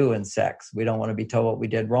what to do in sex. We don't want to be told what we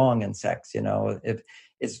did wrong in sex. We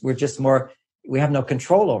have no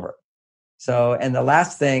control over it. So, and the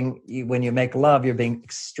last thing, when you make love, you're being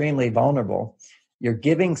extremely vulnerable. You're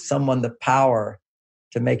giving someone the power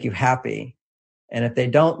to make you happy. And if they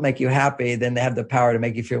don't make you happy, then they have the power to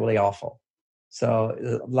make you feel really awful.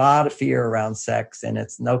 So a lot of fear around sex, and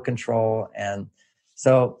it's no control. And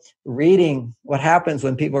so reading, what happens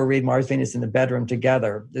when people read Mars, Venus in the Bedroom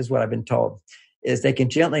together, this is what I've been told, is they can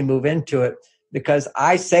gently move into it, because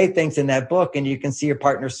I say things in that book and you can see your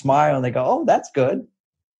partner smile and they go, oh, that's good.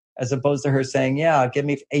 As opposed to her saying, yeah, give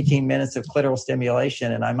me 18 minutes of clitoral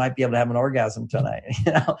stimulation and I might be able to have an orgasm tonight.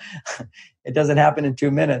 It doesn't happen in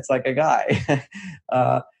 2 minutes like a guy.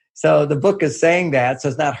 So the book is saying that. So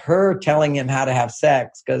it's not her telling him how to have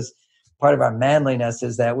sex, because part of our manliness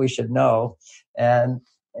is that we should know. And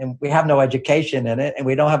we have no education in it, and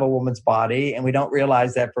we don't have a woman's body, and we don't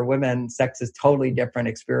realize that for women, sex is totally different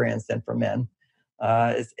experience than for men.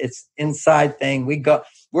 It's inside thing.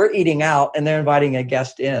 We're eating out and they're inviting a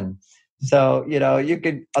guest in. So, you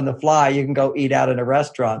could, on the fly, you can go eat out in a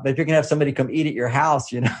restaurant, but if you're going to have somebody come eat at your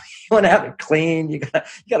house, you want to have it clean. You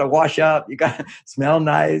got to wash up. You got to smell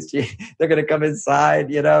nice. They're going to come inside.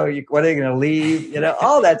 When are they going to leave?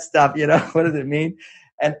 All that stuff. What does it mean?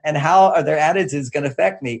 And how are their attitudes going to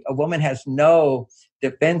affect me? A woman has no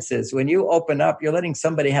defenses. When you open up, you're letting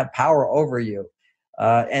somebody have power over you.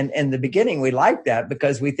 And in the beginning, we like that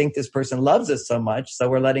because we think this person loves us so much. So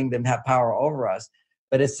we're letting them have power over us.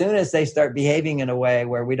 But as soon as they start behaving in a way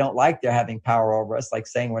where we don't like they're having power over us, like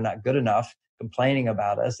saying we're not good enough, complaining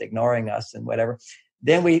about us, ignoring us and whatever,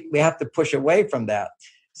 then we have to push away from that.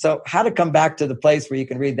 So how to come back to the place where you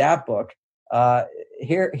can read that book.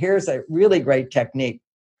 Here's a really great technique.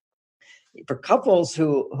 For couples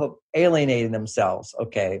who have alienated themselves,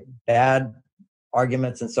 bad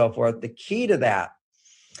arguments and so forth, the key to that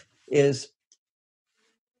is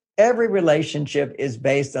every relationship is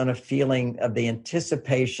based on a feeling of the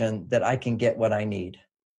anticipation that I can get what I need.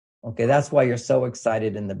 That's why you're so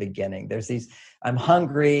excited in the beginning. There's I'm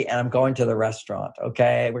hungry and I'm going to the restaurant.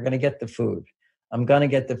 We're going to get the food. I'm going to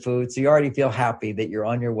get the food. So you already feel happy that you're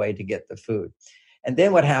on your way to get the food. And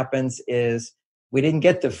then what happens is we didn't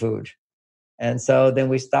get the food. And so then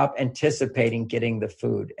we stop anticipating getting the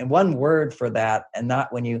food. And one word for that, and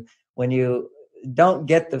not when you don't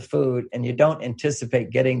get the food and you don't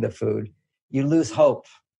anticipate getting the food, you lose hope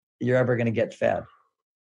that you're ever going to get fed.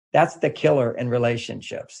 That's the killer in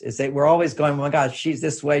relationships, is that we're always going, oh my gosh, she's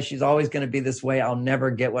this way. She's always going to be this way. I'll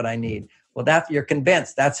never get what I need. Well, you're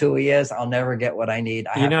convinced that's who he is. I'll never get what I need.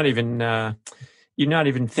 You're not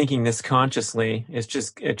even thinking this consciously. It's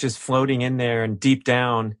just floating in there, and deep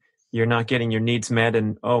down, you're not getting your needs met,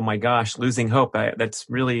 and oh my gosh, losing hope. That's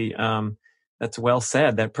really, that's well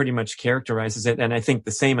said. That pretty much characterizes it. And I think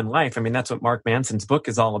the same in life. I mean, that's what Mark Manson's book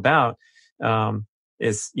is all about,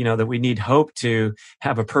 is, that we need hope to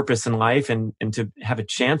have a purpose in life and to have a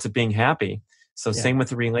chance of being happy. So Same with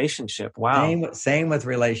the relationship. Wow. Same with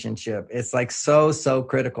relationship. It's like so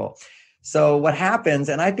critical. So what happens,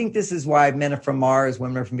 and I think this is why Men Are From Mars,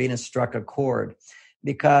 Women Are From Venus struck a chord,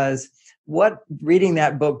 because what reading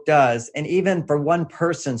that book does, and even for one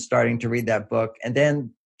person starting to read that book and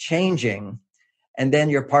then changing, and then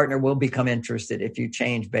your partner will become interested if you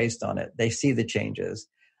change based on it. They see the changes.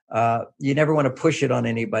 You never want to push it on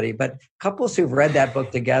anybody, but couples who've read that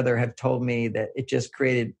book together have told me that it just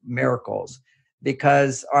created miracles,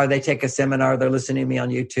 because they take a seminar, they're listening to me on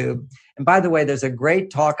YouTube. And by the way, there's a great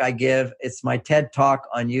talk I give. It's my TED talk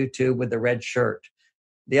on YouTube with the red shirt.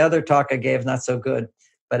 The other talk I gave, not so good.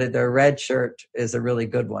 But the red shirt is a really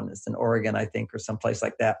good one. It's in Oregon, I think, or someplace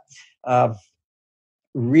like that.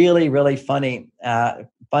 Really, really funny,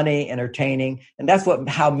 entertaining. And that's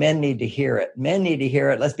how men need to hear it. Men need to hear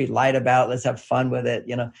it. Let's be light about it. Let's have fun with it,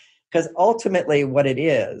 because ultimately what it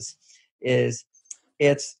is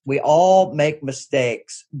we all make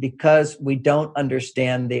mistakes because we don't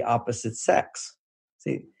understand the opposite sex.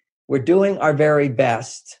 See, we're doing our very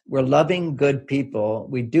best. We're loving good people.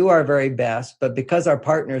 We do our very best, but because our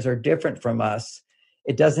partners are different from us,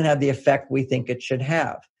 it doesn't have the effect we think it should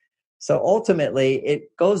have. So ultimately,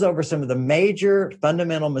 it goes over some of the major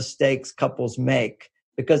fundamental mistakes couples make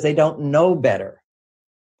because they don't know better.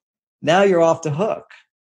 Now you're off the hook.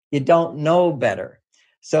 You don't know better.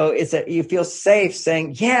 So you feel safe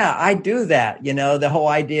saying, yeah, I do that. The whole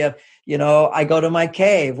idea of, I go to my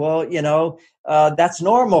cave. Well, that's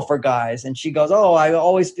normal for guys. And she goes, oh, I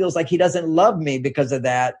always feels like he doesn't love me because of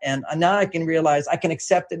that. And now I can realize I can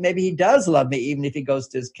accept that maybe he does love me, even if he goes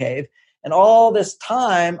to his cave. And all this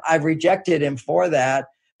time I've rejected him for that,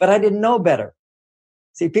 but I didn't know better.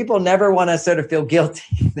 See, people never want to sort of feel guilty.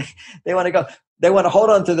 They want to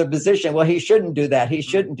hold on to their position. Well, he shouldn't do that. He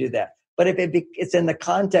shouldn't do that. But if it's in the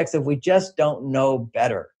context of we just don't know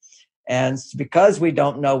better. And because we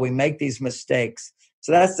don't know, we make these mistakes.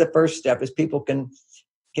 So that's the first step, is people can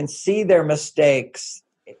see their mistakes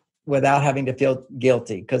without having to feel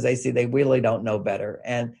guilty because they see they really don't know better.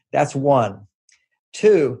 And that's one.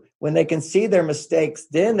 Two, when they can see their mistakes,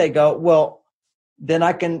 then they go, well, then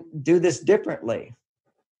I can do this differently.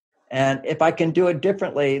 And if I can do it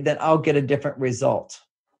differently, then I'll get a different result.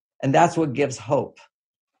 And that's what gives hope,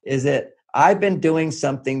 is that I've been doing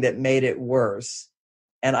something that made it worse.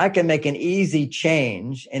 And I can make an easy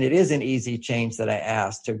change. And it is an easy change that I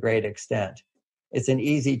asked to a great extent. It's an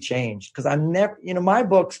easy change because I'm never, my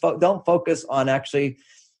books don't focus on actually,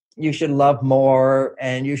 you should love more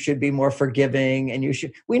and you should be more forgiving and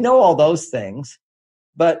we know all those things.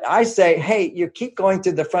 But I say, hey, you keep going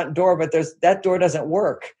through the front door, but that door doesn't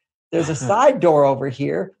work. There's a side door over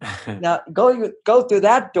here. Now go through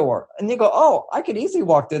that door. And you go, oh, I could easily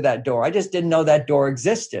walk through that door. I just didn't know that door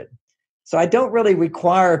existed. So I don't really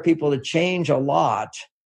require people to change a lot,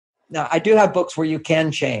 Now, I do have books where you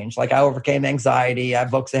can change. Like I overcame anxiety. I have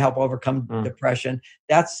books that help overcome depression.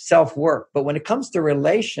 That's self-work. But when it comes to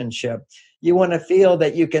relationship, you want to feel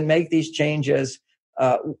that you can make these changes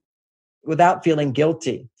without feeling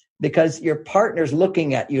guilty, because your partner's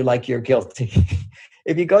looking at you like you're guilty.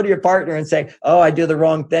 If you go to your partner and say, oh, I do the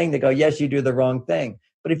wrong thing, they go, yes, you do the wrong thing.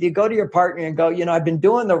 But if you go to your partner and go, I've been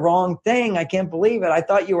doing the wrong thing. I can't believe it. I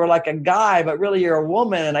thought you were like a guy, but really you're a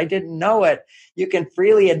woman and I didn't know it. You can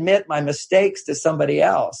freely admit my mistakes to somebody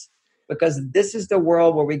else, because this is the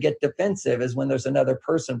world where we get defensive, is when there's another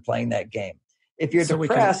person playing that game. If you're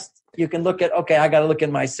depressed, you can look at, okay, I got to look at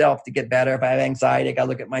myself to get better. If I have anxiety, I got to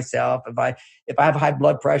look at myself. If I have high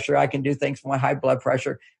blood pressure, I can do things for my high blood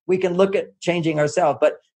pressure. We can look at changing ourselves.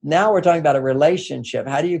 But now we're talking about a relationship.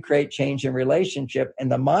 How do you create change in relationship?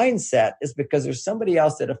 And the mindset is, because there's somebody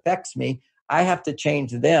else that affects me, I have to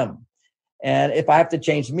change them. And if I have to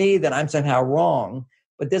change me, then I'm somehow wrong.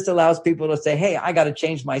 But this allows people to say, hey, I got to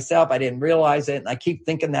change myself. I didn't realize it. And I keep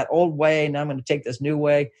thinking that old way. Now I'm going to take this new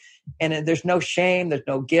way. And there's no shame. There's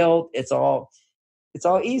no guilt. It's all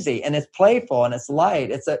easy, and it's playful, and it's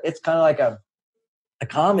light. It's kind of like a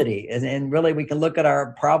comedy. And really we can look at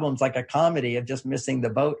our problems like a comedy of just missing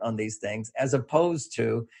the boat on these things, as opposed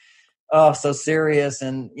to, oh, so serious.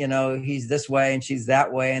 And, he's this way and she's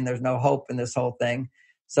that way, and there's no hope in this whole thing.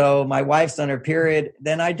 So my wife's on her period.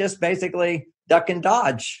 Then I just basically duck and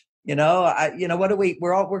dodge. We're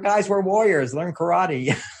guys, we're warriors, learn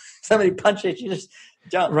karate. Somebody punches, you just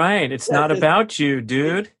jump. Right. It's not about you,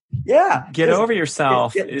 dude. Yeah. Get over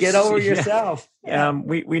yourself. Get over yourself. Yeah.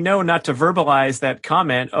 We know not to verbalize that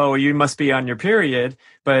comment, oh, you must be on your period.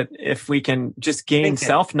 But if we can just gain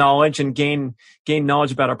self-knowledge and gain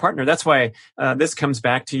knowledge about our partner, that's why this comes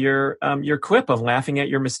back to your quip of laughing at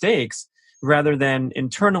your mistakes rather than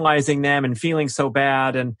internalizing them and feeling so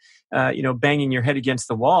bad and, banging your head against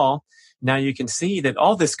the wall. Now you can see that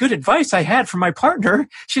all this good advice I had from my partner,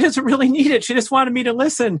 she doesn't really need it. She just wanted me to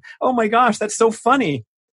listen. Oh my gosh, that's so funny.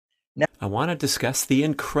 Now, I want to discuss the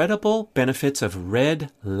incredible benefits of red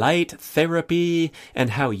light therapy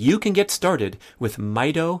and how you can get started with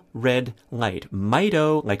Mito Red Light.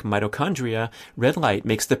 Mito, like mitochondria, red light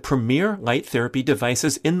makes the premier light therapy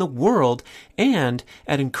devices in the world and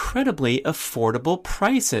at incredibly affordable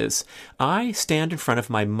prices. I stand in front of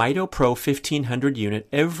my Mito Pro 1500 unit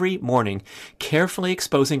every morning, carefully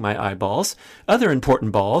exposing my eyeballs, other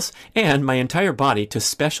important balls, and my entire body to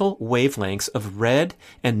special wavelengths of red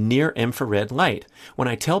and near-infrared light. When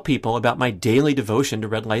I tell people about my daily devotion to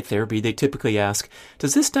red light therapy, they typically ask,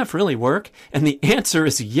 does this stuff really work? And the answer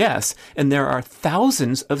is yes, and there are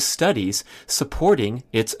thousands of studies supporting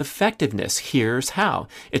its effectiveness. Here's how.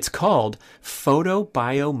 It's called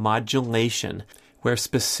photobiomodulation, where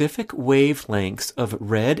specific wavelengths of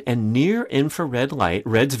red and near-infrared light,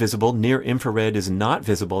 red's visible, near-infrared is not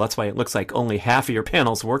visible, that's why it looks like only half of your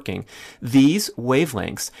panel's working. These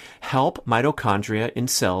wavelengths help mitochondria in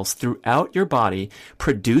cells throughout your body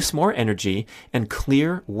produce more energy and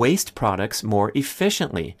clear waste products more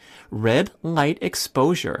efficiently. Red light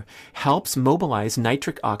exposure helps mobilize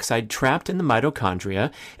nitric oxide trapped in the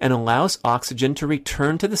mitochondria and allows oxygen to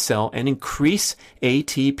return to the cell and increase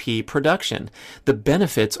ATP production. The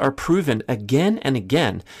benefits are proven again and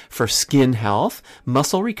again for skin health,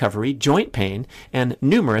 muscle recovery, joint pain, and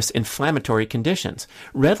numerous inflammatory conditions.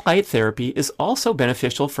 Red light therapy is also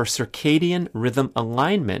beneficial for circadian rhythm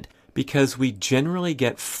alignment because we generally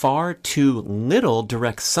get far too little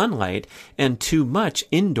direct sunlight and too much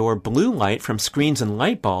indoor blue light from screens and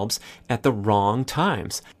light bulbs at the wrong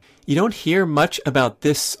times. You don't hear much about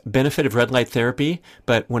this benefit of red light therapy,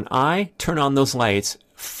 but when I turn on those lights,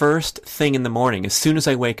 first thing in the morning, as soon as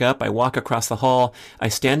I wake up, I walk across the hall, I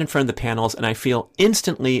stand in front of the panels, and I feel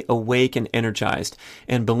instantly awake and energized.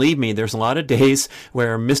 And believe me, there's a lot of days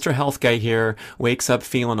where Mr. Health Guy here wakes up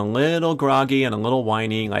feeling a little groggy and a little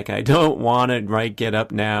whiny, like I don't want to get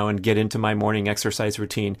up now and get into my morning exercise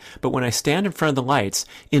routine. But when I stand in front of the lights,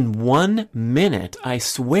 in 1 minute, I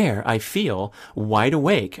swear I feel wide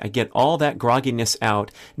awake. I get all that grogginess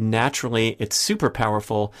out naturally. It's super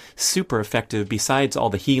powerful, super effective, besides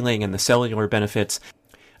all the healing and the cellular benefits.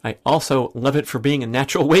 I also love it for being a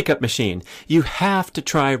natural wake-up machine. You have to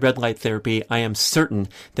try red light therapy. I am certain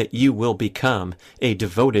that you will become a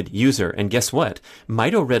devoted user. And guess what?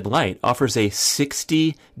 Mito Red Light offers a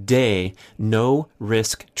 60-day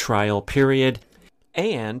no-risk trial period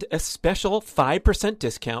and a special 5%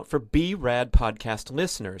 discount for B-Rad podcast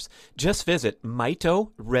listeners. Just visit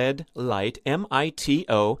Mito Red Light,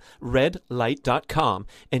 M-I-T-O, redlight.com,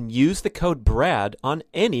 and use the code BRAD on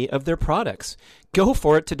any of their products. Go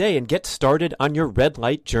for it today and get started on your red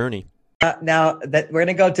light journey. Now that we're going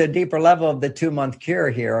to go to a deeper level of the 2-month cure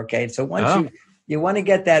here. Okay. So once you want to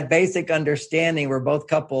get that basic understanding where both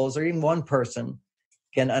couples or even one person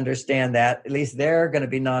can understand that, at least they're going to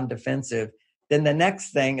be non-defensive. Then the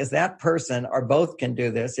next thing is that person or both can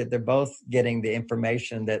do this if they're both getting the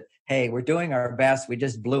information that, hey, we're doing our best. We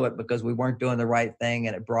just blew it because we weren't doing the right thing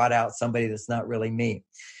and it brought out somebody that's not really me.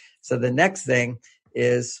 So the next thing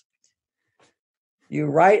is you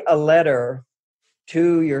write a letter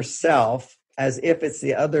to yourself as if it's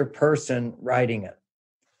the other person writing it.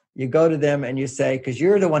 You go to them and you say, because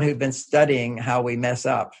you're the one who's been studying how we mess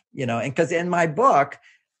up, and because in my book,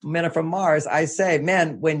 Men Are From Mars, I say,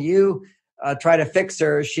 man, when you try to fix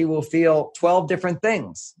her, she will feel 12 different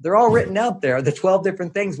things. They're all written out there. The 12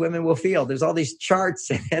 different things women will feel. There's all these charts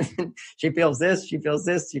and she feels this, she feels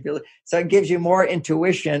this, she feels. So it gives you more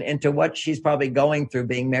intuition into what she's probably going through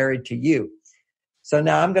being married to you. So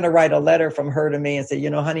now I'm going to write a letter from her to me and say,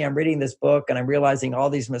 honey, I'm reading this book and I'm realizing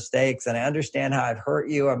all these mistakes and I understand how I've hurt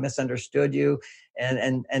you or misunderstood you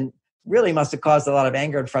and really must have caused a lot of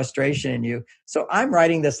anger and frustration in you. So I'm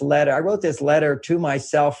writing this letter. I wrote this letter to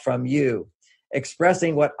myself from you,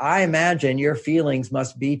 expressing what I imagine your feelings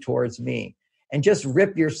must be towards me, and just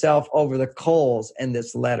rip yourself over the coals in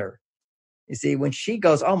this letter. You see, when she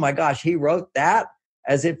goes, oh my gosh, he wrote that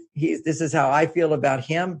as if this is how I feel about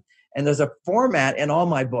him. And there's a format in all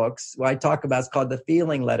my books where I talk about, it's called the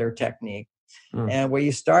feeling letter technique. And where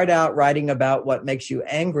you start out writing about what makes you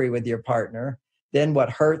angry with your partner, then what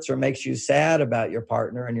hurts or makes you sad about your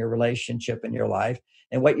partner and your relationship in your life,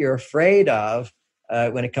 and what you're afraid of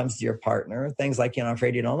when it comes to your partner. Things like, I'm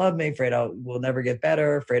afraid you don't love me, afraid we'll never get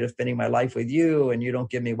better, afraid of spending my life with you and you don't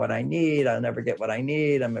give me what I need. I'll never get what I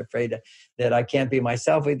need. I'm afraid that I can't be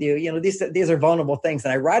myself with you. These are vulnerable things.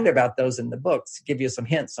 And I write about those in the books to give you some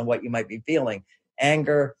hints on what you might be feeling.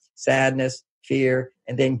 Anger, sadness, fear,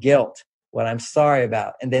 and then guilt. What I'm sorry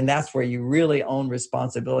about. And then that's where you really own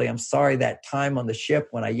responsibility. I'm sorry that time on the ship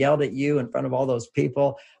when I yelled at you in front of all those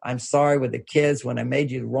people. I'm sorry with the kids when I made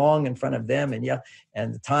you wrong in front of them. And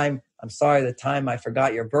I'm sorry the time I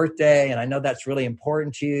forgot your birthday. And I know that's really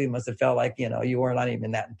important to you. You must have felt like, you were not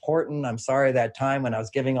even that important. I'm sorry that time when I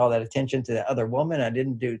was giving all that attention to the other woman.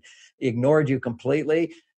 I ignored you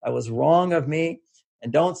completely. I was wrong of me.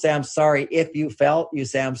 And don't say I'm sorry if you felt. You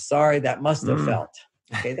say I'm sorry that must have felt.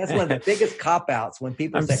 Okay, that's one of the biggest cop-outs when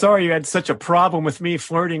people say, I'm sorry you had such a problem with me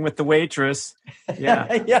flirting with the waitress.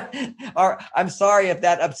 Yeah. Yeah. Or I'm sorry if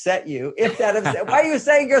that upset you. Why are you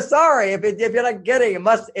saying you're sorry? If you're not getting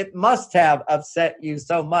it must have upset you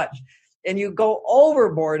so much. And you go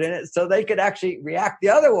overboard in it so they could actually react the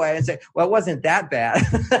other way and say, well, it wasn't that bad.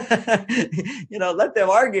 Let them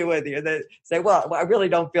argue with you. They say, well, I really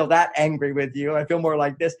don't feel that angry with you. I feel more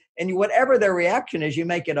like this. And whatever their reaction is, you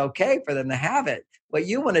make it okay for them to have it. What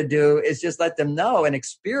you want to do is just let them know and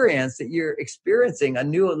experience that you're experiencing a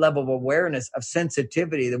new level of awareness, of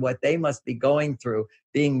sensitivity to what they must be going through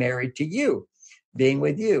being married to you, being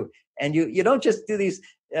with you. And you don't just do these,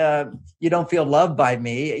 you don't feel loved by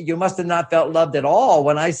me. You must have not felt loved at all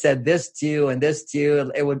when I said this to you and this to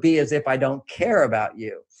you. It would be as if I don't care about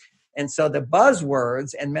you. And so the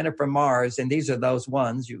buzzwords in Men Are From Mars, and these are those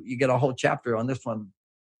ones, you get a whole chapter on this one,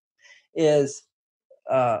 is,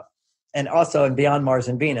 and also in Beyond Mars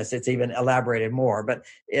and Venus, it's even elaborated more, but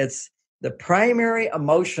it's the primary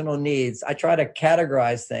emotional needs. I try to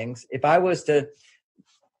categorize things. If I was to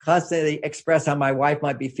constantly express how my wife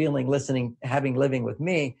might be feeling, living with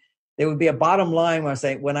me, there would be a bottom line where I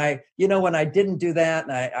say, when I didn't do that,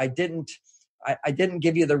 and I didn't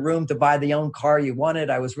give you the room to buy the own car you wanted.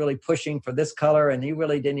 I was really pushing for this color and you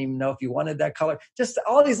really didn't even know if you wanted that color. Just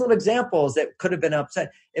all these little examples that could have been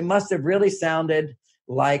upset. It must have really sounded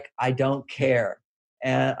like I don't care.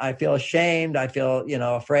 And I feel ashamed. I feel,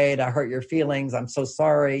 afraid. I hurt your feelings. I'm so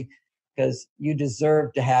sorry because you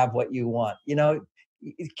deserve to have what you want.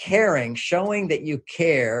 Caring, showing that you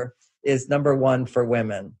care is number one for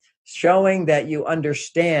women. Showing that you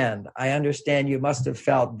understand. I understand you must have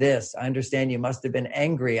felt this. I understand you must have been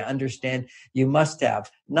angry. I understand you must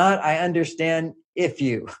have. Not I understand if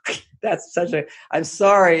you. That's I'm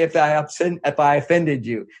sorry if I offended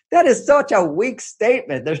you. That is such a weak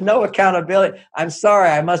statement. There's no accountability. I'm sorry,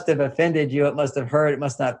 I must have offended you. It must have hurt. It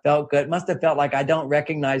must not have felt good. It must have felt like I don't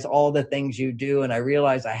recognize all the things you do. And I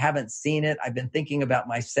realize I haven't seen it. I've been thinking about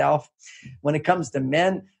myself. When it comes to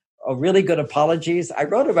men, really good apologies. I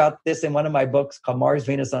wrote about this in one of my books called Mars,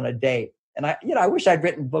 Venus on a Date. And I wish I'd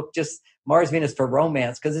written a book just Mars, Venus for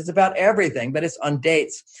romance, because it's about everything, but it's on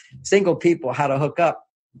dates, single people, how to hook up.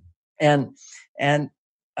 And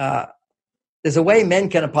there's a way men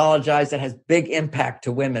can apologize that has big impact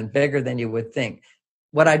to women, bigger than you would think.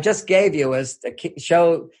 what I just gave you is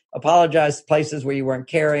to apologize places where you weren't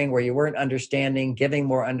caring, where you weren't understanding, giving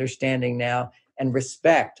more understanding now, and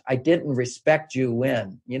respect. I didn't respect you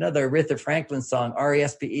when. You know, the Aretha Franklin song,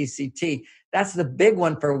 R-E-S-P-E-C-T. That's the big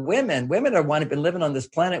one for women. Women are one who've been living on this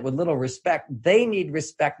planet with little respect. They need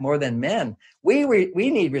respect more than men. We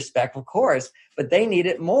need respect, of course, but they need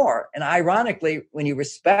it more. And ironically, when you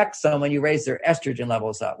respect someone, you raise their estrogen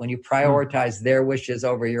levels up. When you prioritize their wishes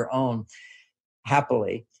over your own,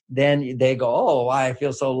 happily, then they go, oh, I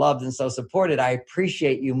feel so loved and so supported. I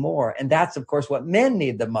appreciate you more. And that's, of course, what men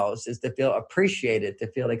need the most, is to feel appreciated, to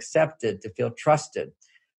feel accepted, to feel trusted.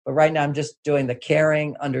 But right now I'm just doing the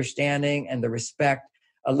caring, understanding, and the respect,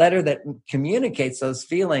 a letter that communicates those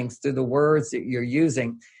feelings through the words that you're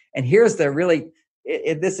using. And here's the really,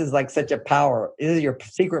 this is like such a power. This is your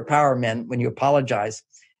secret power, men, when you apologize,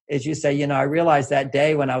 is you say, you know, I realized that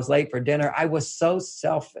day when I was late for dinner, I was so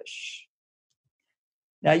selfish.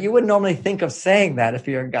 Now, you wouldn't normally think of saying that if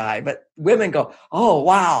you're a guy, but women go, oh,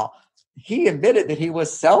 wow, he admitted that he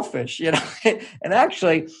was selfish, you know. And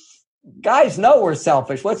actually, guys know we're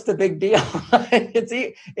selfish. What's the big deal?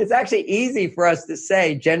 It's actually easy for us to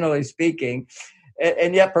say, generally speaking.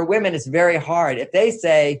 And yet for women, it's very hard. If they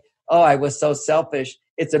say, oh, I was so selfish,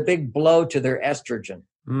 it's a big blow to their estrogen.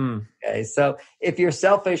 Okay, so if you're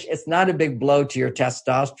selfish, it's not a big blow to your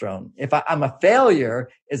testosterone. If I'm a failure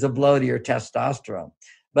is a blow to your testosterone.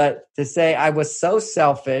 But to say I was so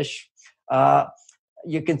selfish,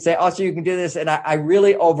 you can say, also you can do this, and I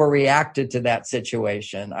really overreacted to that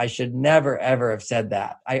situation. I should never, ever have said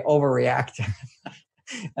that. I overreacted.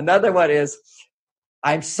 Another one is,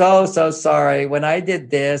 I'm so sorry. When I did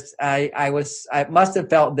this, I must have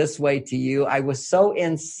felt this way to you. I was so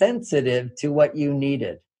insensitive to what you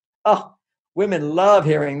needed. Oh, women love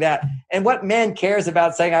hearing that. And what man cares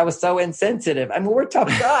about saying I was so insensitive? I mean, we're tough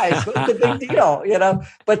guys. What's the big deal? You know,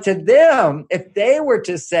 but to them, if they were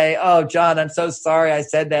to say, oh, John, I'm so sorry I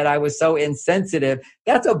said that, I was so insensitive,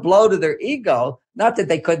 that's a blow to their ego. Not that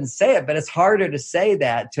they couldn't say it, but it's harder to say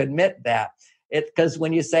that, to admit that. Because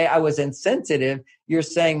when you say I was insensitive, you're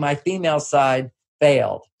saying my female side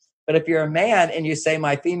failed. But if you're a man and you say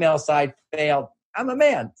my female side failed, I'm a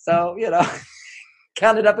man. So, you know,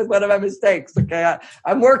 count it up as one of my mistakes. Okay.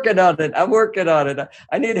 I'm working on it.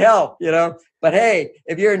 I need help, you know. But hey,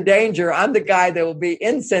 if you're in danger, I'm the guy that will be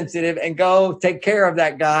insensitive and go take care of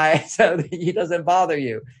that guy so that he doesn't bother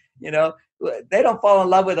you. You know, they don't fall in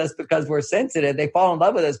love with us because we're sensitive. They fall in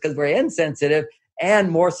love with us because we're insensitive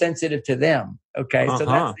and more sensitive to them. Okay. So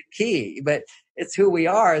that's the key, but it's who we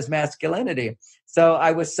are as masculinity. So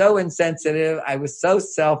I was so insensitive. I was so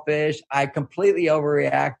selfish. I completely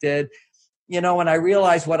overreacted. You know, when I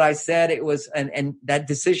realized what I said, it was, and that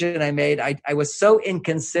decision I made, I was so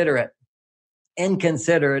inconsiderate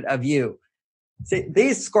of you. See,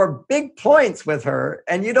 these score big points with her,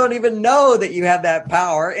 and you don't even know that you have that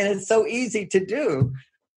power, and it's so easy to do.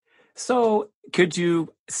 So could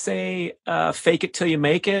you say fake it till you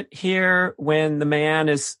make it here when the man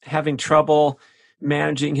is having trouble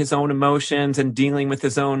managing his own emotions and dealing with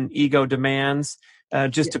his own ego demands?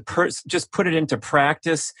 Just put it into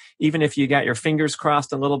practice, even if you got your fingers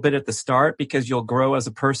crossed a little bit at the start, because you'll grow as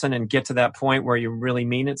a person and get to that point where you really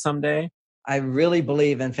mean it someday. I really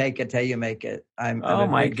believe in fake it till you make it. I'm oh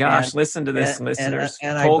my gosh, fan. Listen to this, listeners.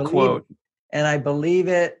 And Whole quote. And I believe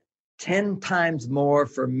it 10 times more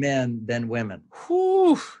for men than women.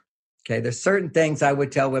 Whew. Okay, there's certain things I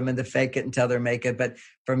would tell women to fake it until they make it, but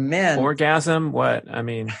for men, orgasm. What I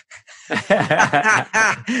mean.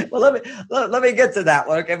 Well, let me get to that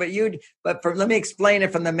one. Okay, let me explain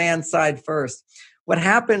it from the man's side first. What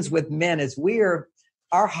happens with men is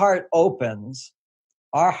our heart opens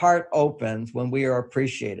when we are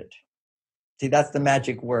appreciated. See, that's the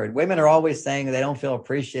magic word. Women are always saying they don't feel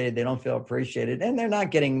appreciated. And they're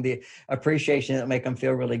not getting the appreciation that make them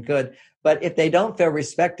feel really good. But if they don't feel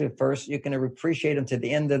respected first, you can appreciate them to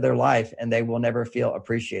the end of their life, and they will never feel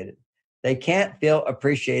appreciated. They can't feel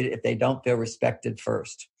appreciated if they don't feel respected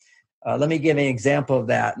first. Let me give an example of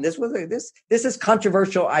that. And this is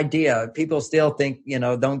controversial idea. People still think,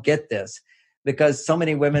 don't get this. Because so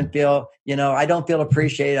many women feel, I don't feel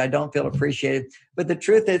appreciated. But the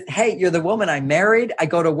truth is, hey, you're the woman I married. I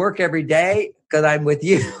go to work every day because I'm with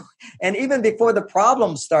you. And even before the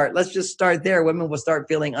problems start, let's just start there. Women will start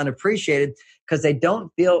feeling unappreciated because they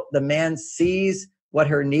don't feel the man sees what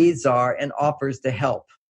her needs are and offers to help.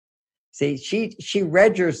 See, she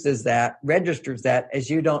registers that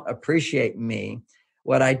as you don't appreciate me,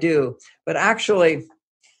 what I do. But actually,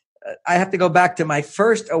 I have to go back to my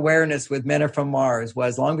first awareness with Men Are From Mars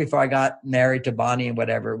was long before I got married to Bonnie and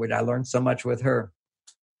whatever, which I learned so much with her.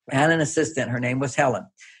 I had an assistant. Her name was Helen.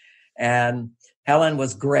 And Helen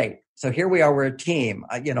was great. So here we are, we're a team.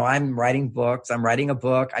 I'm writing books. I'm writing a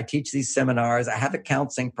book. I teach these seminars. I have a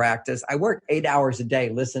counseling practice. I work 8 hours a day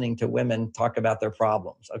listening to women talk about their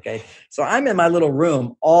problems. Okay. So I'm in my little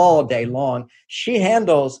room all day long. She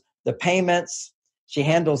handles the payments. She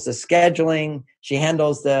handles the scheduling. She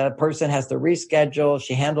handles the person has to reschedule.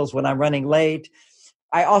 She handles when I'm running late.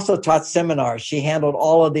 I also taught seminars. She handled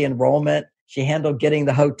all of the enrollment. She handled getting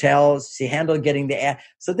the hotels. She handled getting the ad.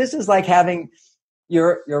 So this is like having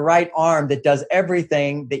your right arm that does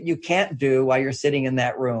everything that you can't do while you're sitting in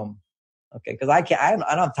that room. Okay, because I don't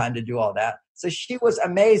have time to do all that. So she was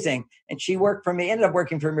amazing, and she worked for me. Ended up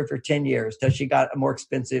working for me for 10 years till she got a more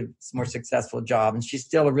expensive, more successful job, and she's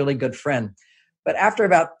still a really good friend. But after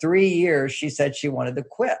about 3 years, she said she wanted to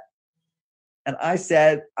quit, and I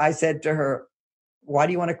said to her, "Why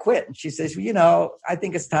do you want to quit?" And she says, "Well, I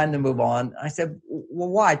think it's time to move on." I said, "Well,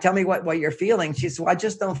 why? Tell me what you're feeling." She said, "Well, I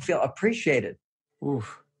just don't feel appreciated."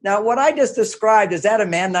 Oof. Now, what I just described, is that a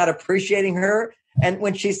man not appreciating her? And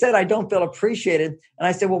when she said, "I don't feel appreciated," and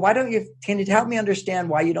I said, "Well, can you help me understand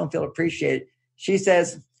why you don't feel appreciated?" She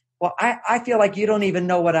says, "Well, I feel like you don't even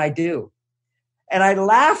know what I do." And I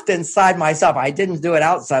laughed inside myself. I didn't do it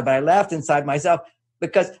outside, but I laughed inside myself,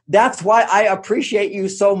 because that's why I appreciate you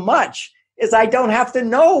so much. Is I don't have to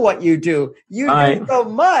know what you do. You do so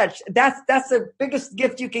much. That's the biggest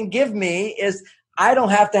gift you can give me, is I don't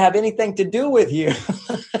have to have anything to do with you.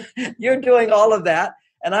 You're doing all of that,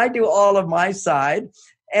 and I do all of my side.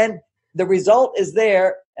 And the result is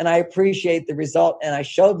there, and I appreciate the result. And I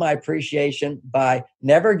showed my appreciation by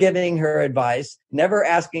never giving her advice, never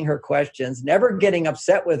asking her questions, never getting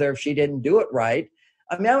upset with her if she didn't do it right.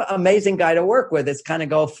 I mean, I'm an amazing guy to work with. It's kind of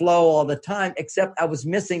go flow all the time, except I was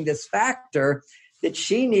missing this factor that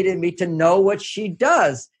she needed me to know what she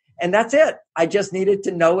does. And that's it. I just needed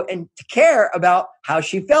to know and to care about how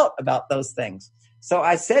she felt about those things. So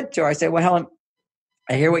I said to her, "Well, Helen,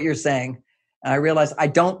 I hear what you're saying. And I realized I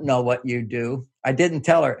don't know what you do." I didn't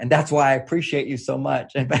tell her. And that's why I appreciate you so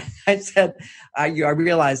much. And I said, I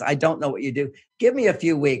realize I don't know what you do. Give me a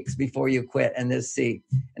few weeks before you quit and this see.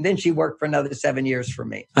 And then she worked for another 7 years for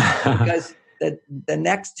me. Because the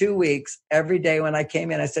next 2 weeks, every day when I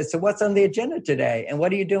came in, I said, "So what's on the agenda today? And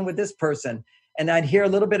what are you doing with this person?" And I'd hear a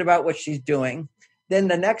little bit about what she's doing. Then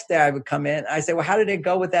the next day I would come in. I say, "Well, how did it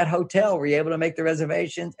go with that hotel? Were you able to make the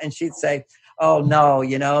reservations?" And she'd say, "Oh, no,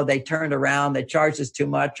 they turned around. They charged us too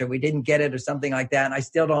much, or we didn't get it, or something like that. And I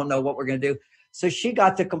still don't know what we're going to do." So she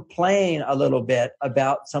got to complain a little bit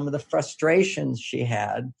about some of the frustrations she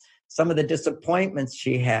had, some of the disappointments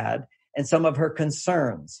she had, and some of her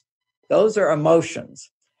concerns. Those are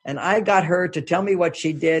emotions. And I got her to tell me what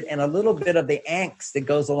she did and a little bit of the angst that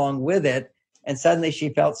goes along with it. And suddenly she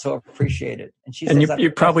felt so appreciated. And she says,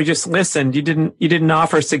 you probably just listened. You didn't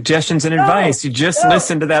offer suggestions and advice. You just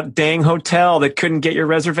listened to that dang hotel that couldn't get your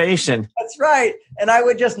reservation. That's right. And I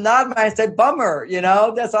would just nod my head and say, "Bummer,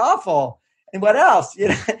 that's awful." And what else?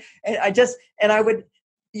 And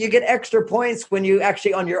you get extra points when you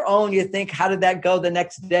actually on your own, you think, how did that go the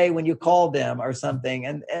next day when you called them or something?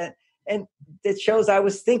 And it shows I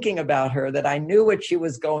was thinking about her, that I knew what she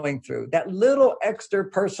was going through, that little extra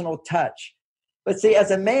personal touch. But see, as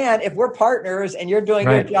a man, if we're partners and you're doing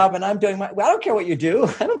your job and I'm doing I don't care what you do.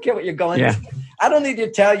 I don't care what you're going through. I don't need to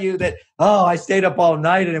tell you that, I stayed up all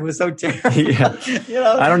night and it was so terrible.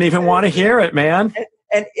 Yeah. I don't even want to hear it, man.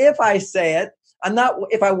 And if I say it,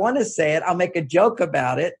 if I want to say it, I'll make a joke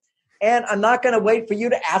about it. And I'm not going to wait for you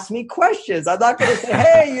to ask me questions. I'm not going to say,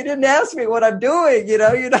 "Hey, you didn't ask me what I'm doing."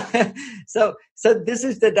 So this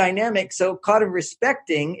is the dynamic. So caught of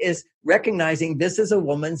respecting is recognizing this is a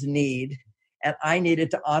woman's need. And I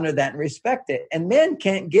needed to honor that and respect it. And men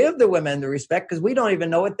can't give the women the respect because we don't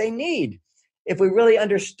even know what they need. If we really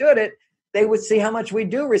understood it, they would see how much we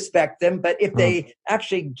do respect them. But if they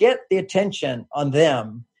actually get the attention on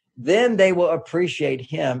them, then they will appreciate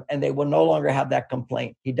him and they will no longer have that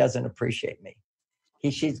complaint. "He doesn't appreciate me.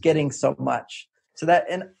 She's getting so much."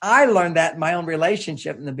 And I learned that in my own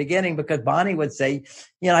relationship in the beginning, because Bonnie would say,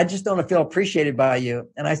 "I just don't feel appreciated by you."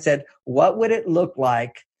 And I said, "What would it look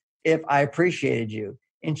like if I appreciated you?"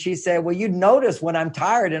 And she said, "Well, you'd notice when I'm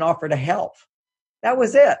tired and offer to help." That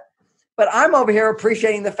was it. But I'm over here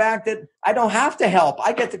appreciating the fact that I don't have to help.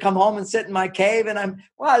 I get to come home and sit in my cave and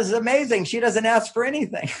this is amazing. She doesn't ask for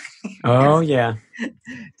anything. Oh, yeah.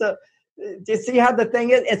 So do you see how the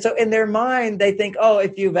thing is? And so in their mind, they think,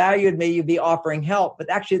 if you valued me, you'd be offering help.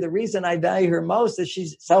 But actually the reason I value her most is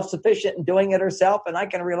she's self-sufficient and doing it herself and I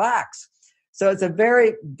can relax. So it's a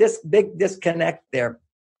very big disconnect there.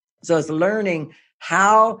 So it's learning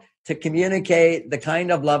how to communicate the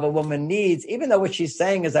kind of love a woman needs, even though what she's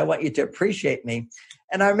saying is, I want you to appreciate me.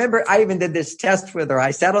 And I remember I even did this test with her.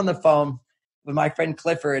 I sat on the phone with my friend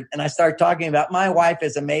Clifford, and I started talking about, my wife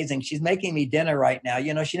is amazing. She's making me dinner right now.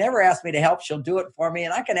 You know, she never asked me to help. She'll do it for me.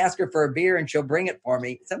 And I can ask her for a beer and she'll bring it for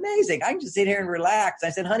me. It's amazing. I can just sit here and relax.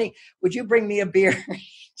 I said, honey, would you bring me a beer?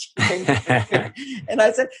 And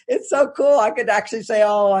I said, it's so cool. I could actually say,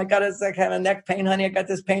 oh, I got this kind of neck pain, honey. I got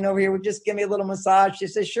this pain over here. Would you just give me a little massage? She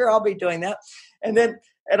says, sure, I'll be doing that. And then,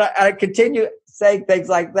 I continue saying things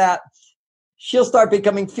like that. She'll start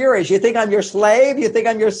becoming furious. You think I'm your slave? You think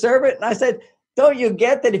I'm your servant? And I said, don't you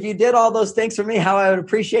get that if you did all those things for me, how I would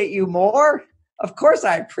appreciate you more? Of course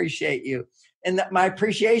I appreciate you. And that my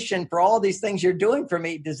appreciation for all these things you're doing for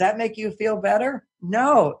me, does that make you feel better?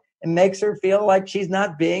 No. It makes her feel like she's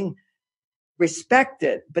not being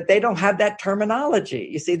respected. But they don't have that terminology.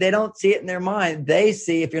 You see, they don't see it in their mind. They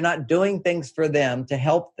see if you're not doing things for them to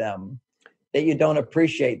help them, that you don't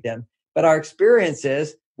appreciate them. But our experience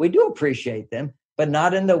is we do appreciate them, but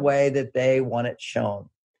not in the way that they want it shown.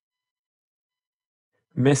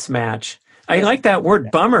 Mismatch. I like that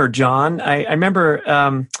word bummer, John. I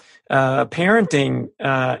remember parenting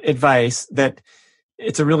advice that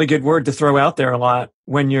it's a really good word to throw out there a lot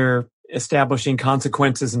when you're establishing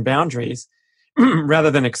consequences and boundaries. Rather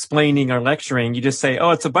than explaining or lecturing, you just say,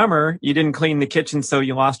 oh, it's a bummer. You didn't clean the kitchen, so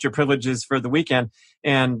you lost your privileges for the weekend.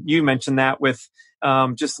 And you mentioned that with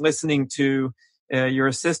just listening to your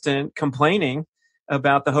assistant complaining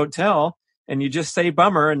about the hotel. And you just say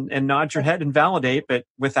bummer and nod your head and validate, but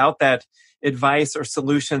without that advice or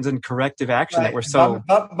solutions and corrective action that we're so...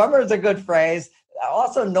 Bummer is a good phrase.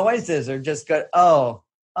 Also, noises are just good. Oh,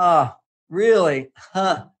 really?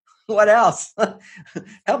 Huh? What else?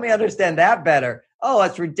 Help me understand that better. Oh,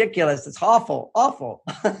 it's ridiculous. It's awful.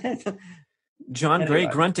 John Gray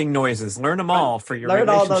grunting noises. Learn them all for your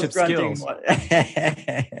relationship skills.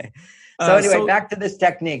 So anyway, back to this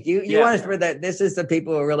technique. You want us for that. This is the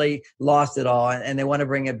people who really lost it all and they want to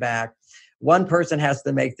bring it back. One person has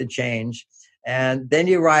to make the change. And then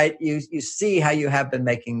you write, you see how you have been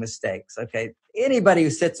making mistakes. Okay. Anybody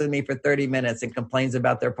who sits with me for 30 minutes and complains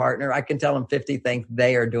about their partner, I can tell them 50 things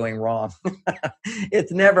they are doing wrong.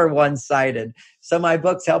 It's never one-sided. So my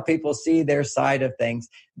books help people see their side of things.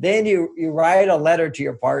 Then you write a letter to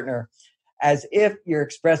your partner as if you're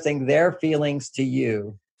expressing their feelings to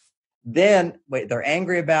you. Then they're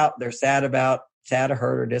angry about, they're sad or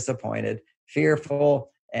hurt or disappointed, fearful,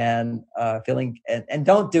 and feeling, and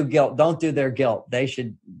don't do guilt. Don't do their guilt. They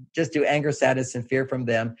should just do anger, sadness, and fear from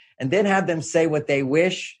them. And then have them say what they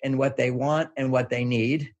wish and what they want and what they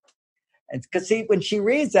need. And because see, when she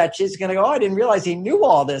reads that, she's going to go, oh, I didn't realize he knew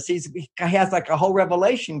all this. He has like a whole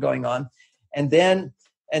revelation going on. And then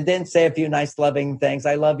say a few nice loving things.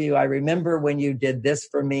 I love you. I remember when you did this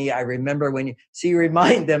for me. I remember when so you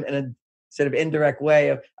remind them in a sort of indirect way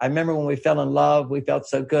of, I remember when we fell in love, we felt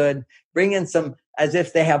so good. Bring in some, as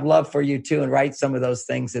if they have love for you too, and write some of those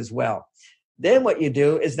things as well. Then what you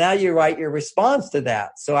do is now you write your response to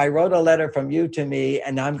that. So I wrote a letter from you to me,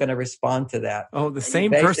 and I'm going to respond to that. Oh, the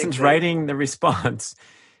same person's writing the response.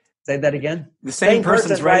 Say that again? The same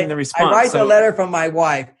person's writing the response. I write the letter from my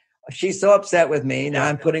wife. She's so upset with me. Now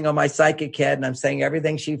I'm putting on my psychic head and I'm saying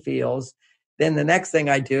everything she feels. Then the next thing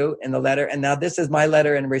I do in the letter, and now this is my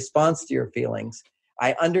letter in response to your feelings.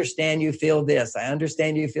 I understand you feel this. I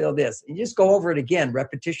understand you feel this. And you just go over it again.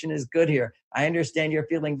 Repetition is good here. I understand you're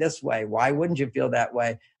feeling this way. Why wouldn't you feel that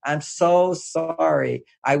way? I'm so sorry.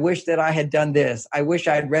 I wish that I had done this. I wish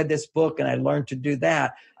I had read this book and I learned to do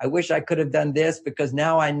that. I wish I could have done this because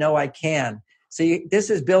now I know I can. So this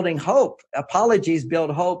is building hope. Apologies build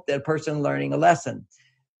hope that a person learning a lesson.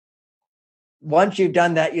 Once you've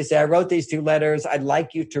done that, you say, I wrote these 2 letters. I'd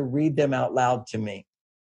like you to read them out loud to me.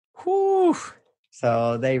 Whew.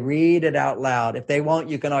 So they read it out loud. If they won't,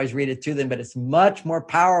 you can always read it to them, but it's much more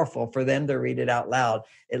powerful for them to read it out loud.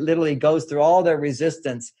 It literally goes through all their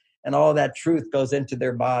resistance and all that truth goes into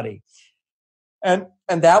their body. And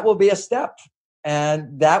that will be a step.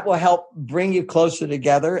 And that will help bring you closer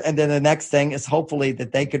together. And then the next thing is hopefully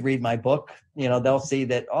that they could read my book. You know, they'll see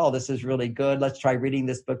that, oh, this is really good. Let's try reading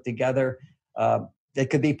this book together. It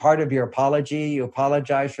could be part of your apology. You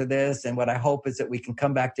apologize for this. And what I hope is that we can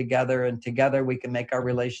come back together and together we can make our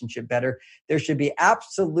relationship better. There should be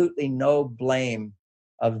absolutely no blame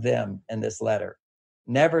of them in this letter.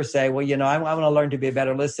 Never say, well, you know, I'm going to learn to be a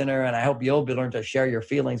better listener, and I hope you'll learn to share your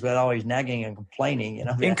feelings without always nagging and complaining. You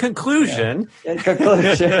know, in conclusion,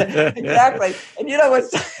 exactly. And you know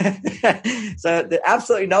what's so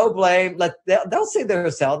absolutely no blame. They'll see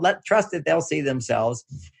themselves. Trust that they'll see themselves,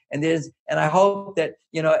 And I hope that,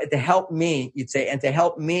 to help me, you'd say, and to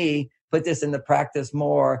help me put this into practice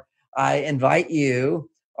more, I invite you,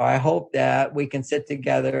 or I hope that we can sit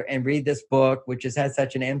together and read this book, which has had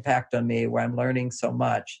such an impact on me, where I'm learning so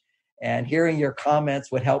much. And hearing your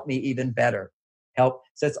comments would help me even better. So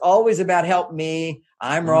it's always about help me.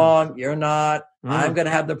 I'm wrong. You're not. I'm going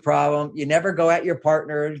to have the problem. You never go at your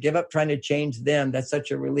partner. Give up trying to change them. That's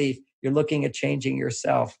such a relief. You're looking at changing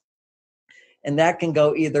yourself. And that can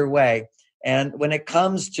go either way. And when it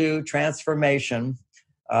comes to transformation,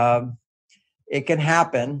 it can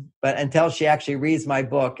happen, but until she actually reads my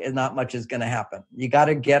book, not much is going to happen. You got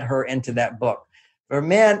to get her into that book. For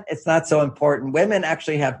men, it's not so important. Women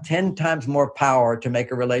actually have 10 times more power to make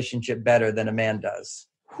a relationship better than a man does.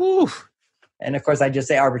 Whew. And of course, I just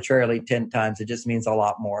say arbitrarily 10 times. It just means a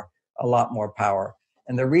lot more power.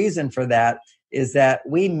 And the reason for that is that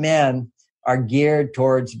we men are geared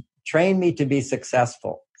towards train me to be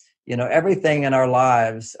successful. Everything in our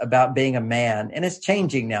lives about being a man, and it's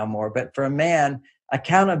changing now more, but for a man,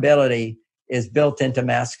 accountability is built into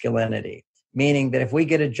masculinity, meaning that if we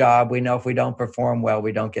get a job, we know if we don't perform well,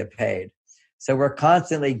 we don't get paid. So we're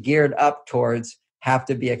constantly geared up towards have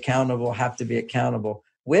to be accountable.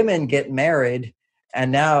 Women get married, and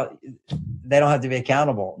now they don't have to be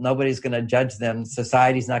accountable. Nobody's going to judge them.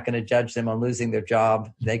 Society's not going to judge them on losing their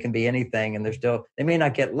job. They can be anything, and they may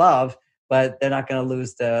not get love, but they're not going to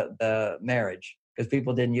lose the marriage, because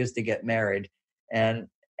people didn't used to get married. And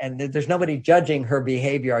there's nobody judging her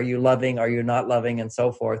behavior. Are you loving? Are you not loving? And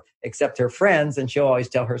so forth, except her friends. And she'll always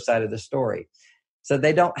tell her side of the story. So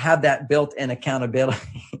they don't have that built-in accountability.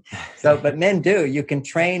 But men do. You can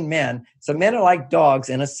train men. So men are like dogs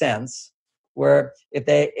in a sense, where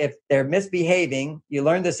if they're misbehaving, you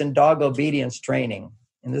learn this in dog obedience training.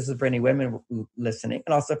 And this is for any women listening,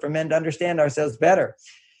 and also for men to understand ourselves better,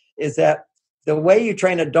 is that the way you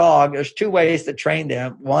train a dog, there's two ways to train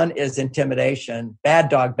them. One is intimidation, bad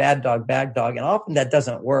dog. And often that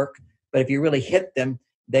doesn't work. But if you really hit them,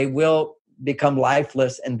 they will become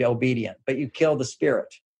lifeless and be obedient, but you kill the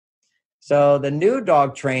spirit. So the new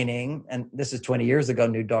dog training, and this is 20 years ago,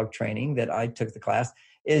 new dog training that I took the class,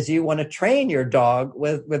 is you want to train your dog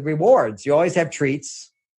with rewards. You always have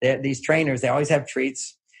treats. These trainers, they always have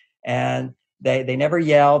treats, and they never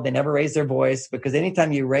yell. They never raise their voice, because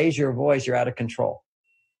anytime you raise your voice, you're out of control.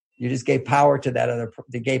 You just gave power to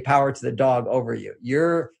they gave power to the dog over you.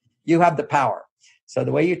 You have the power. So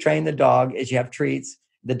the way you train the dog is you have treats.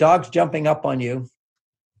 The dog's jumping up on you.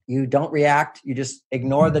 You don't react. You just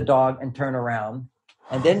ignore the dog and turn around,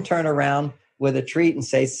 and then turn around with a treat and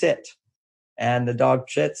say, sit. And the dog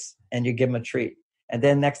sits, and you give them a treat. And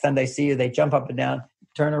then next time they see you, they jump up and down,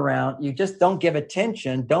 turn around. You just don't give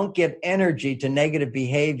attention. Don't give energy to negative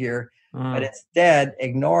behavior, but instead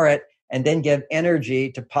ignore it, and then give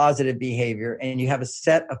energy to positive behavior. And you have a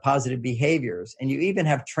set of positive behaviors, and you even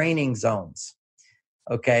have training zones.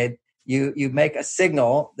 Okay. You make a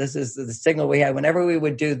signal. This is the signal we had whenever we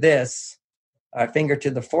would do this, our finger to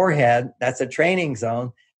the forehead. That's a training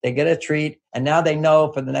zone. They get a treat, and now they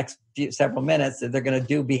know for the next several minutes that they're going to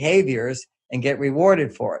do behaviors and get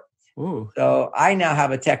rewarded for it. Ooh. So I now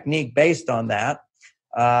have a technique based on that,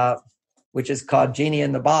 which is called Genie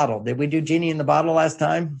in the Bottle. Did we do Genie in the Bottle last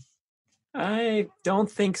time? I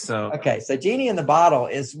don't think so. Okay, so Genie in the Bottle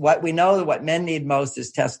is what we know that what men need most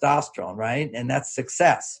is testosterone, right? And that's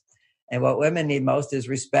success. And what women need most is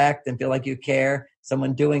respect and feel like you care,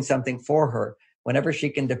 someone doing something for her. Whenever she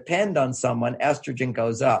can depend on someone, estrogen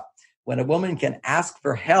goes up. When a woman can ask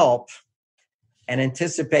for help and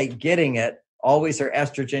anticipate getting it, always her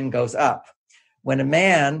estrogen goes up. When a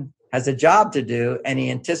man has a job to do and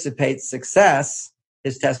he anticipates success,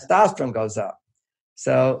 his testosterone goes up.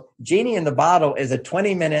 So Genie in the Bottle is a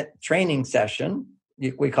 20-minute training session.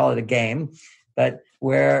 We call it a game, but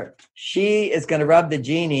where she is going to rub the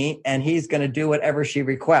genie and he's going to do whatever she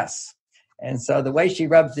requests. And so the way she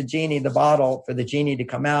rubs the genie, the bottle, for the genie to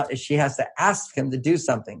come out is she has to ask him to do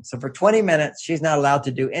something. So for 20 minutes, she's not allowed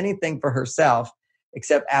to do anything for herself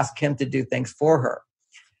except ask him to do things for her.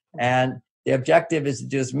 And the objective is to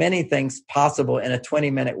do as many things possible in a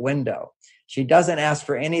 20-minute window. She doesn't ask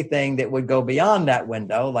for anything that would go beyond that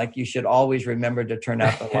window, like you should always remember to turn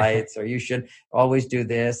out the lights, or you should always do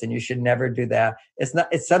this, and you should never do that.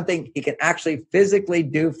 It's something he can actually physically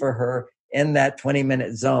do for her in that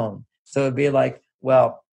 20-minute zone. So it'd be like,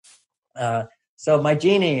 well, so my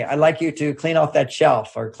genie, I'd like you to clean off that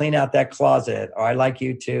shelf or clean out that closet, or I'd like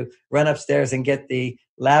you to run upstairs and get the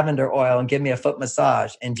lavender oil and give me a foot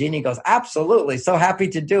massage. And Genie goes, absolutely, so happy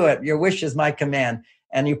to do it. Your wish is my command.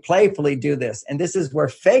 And you playfully do this. And this is where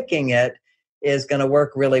faking it is going to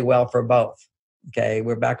work really well for both. Okay,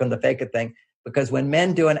 we're back on the fake it thing. Because when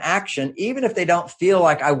men do an action, even if they don't feel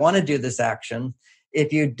like I want to do this action,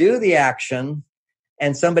 if you do the action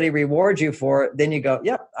and somebody rewards you for it, then you go,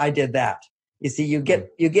 yep, I did that. You see, you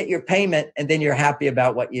get your payment and then you're happy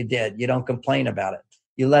about what you did. You don't complain about it.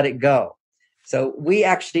 You let it go. So we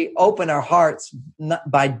actually open our hearts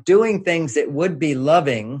by doing things that would be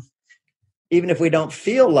loving, even if we don't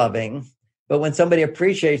feel loving. But when somebody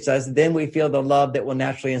appreciates us, then we feel the love that will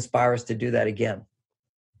naturally inspire us to do that again.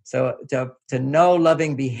 So to know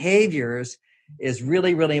loving behaviors is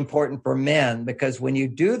really, really important for men, because when you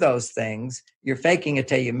do those things, you're faking it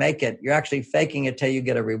till you make it. You're actually faking it till you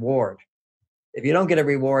get a reward. If you don't get a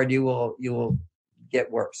reward, you will get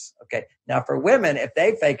worse. Okay. Now for women, if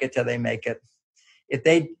they fake it till they make it,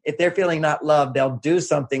 if they're feeling not loved, they'll do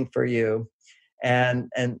something for you and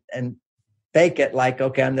fake it like,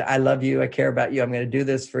 okay, I love you. I care about you. I'm going to do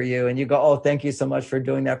this for you. And you go, oh, thank you so much for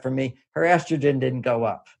doing that for me. Her estrogen didn't go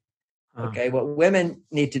up. Okay. What women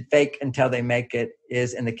need to fake until they make it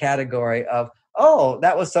is in the category of, oh,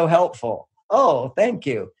 that was so helpful. Oh, thank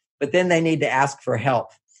you. But then they need to ask for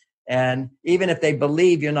help. And even if they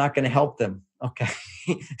believe you're not going to help them, okay,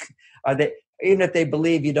 even if they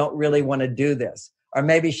believe you don't really want to do this, or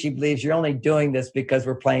maybe she believes you're only doing this because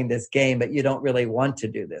we're playing this game, but you don't really want to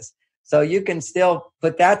do this. So you can still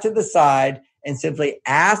put that to the side and simply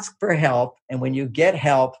ask for help. And when you get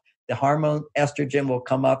help, the hormone estrogen will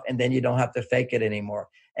come up and then you don't have to fake it anymore.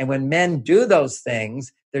 And when men do those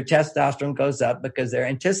things, their testosterone goes up because they're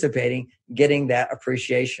anticipating getting that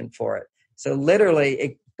appreciation for it. So literally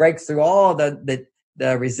it breaks through all the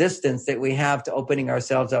resistance that we have to opening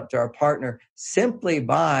ourselves up to our partner simply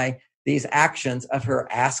by these actions of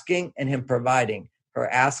her asking and him providing,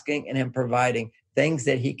 things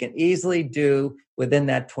that he can easily do within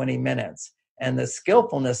that 20 minutes. And the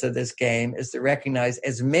skillfulness of this game is to recognize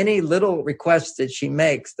as many little requests that she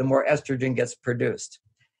makes, the more estrogen gets produced.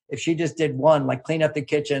 If she just did one, like clean up the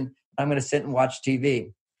kitchen, I'm going to sit and watch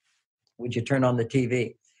TV. Would you turn on the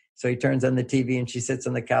TV? So he turns on the TV and she sits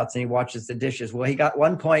on the couch and he watches the dishes. Well, he got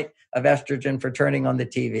 1 point of estrogen for turning on the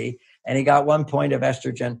TV, and he got 1 point of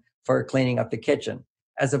estrogen for cleaning up the kitchen,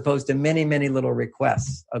 as opposed to many, many little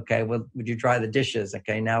requests. Okay, well, would you dry the dishes?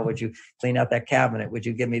 Okay, now would you clean out that cabinet? Would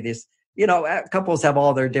you give me this? You know, couples have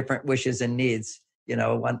all their different wishes and needs. You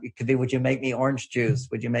know, one it could be, would you make me orange juice?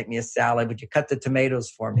 Would you make me a salad? Would you cut the tomatoes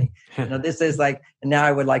for me? You know, this is like, now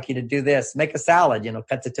I would like you to do this. Make a salad, you know,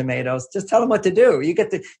 cut the tomatoes. Just tell him what to do. You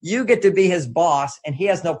get to be his boss, and he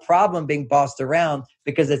has no problem being bossed around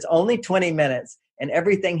because it's only 20 minutes and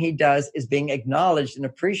everything he does is being acknowledged and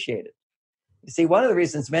appreciated. You see, one of the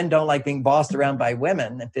reasons men don't like being bossed around by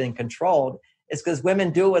women and feeling controlled is because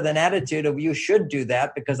women do it with an attitude of, you should do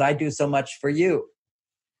that because I do so much for you.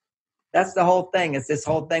 That's the whole thing. It's this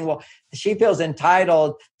whole thing. Well, she feels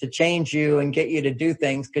entitled to change you and get you to do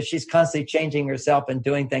things because she's constantly changing herself and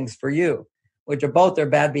doing things for you, which are both their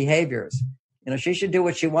bad behaviors. You know, she should do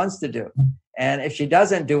what she wants to do. And if she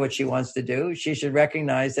doesn't do what she wants to do, she should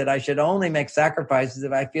recognize that I should only make sacrifices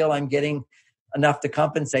if I feel I'm getting enough to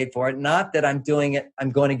compensate for it, not that I'm doing it,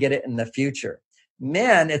 I'm going to get it in the future.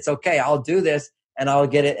 Men, it's okay, I'll do this and I'll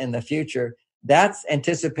get it in the future. That's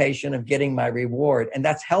anticipation of getting my reward. And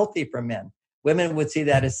that's healthy for men. Women would see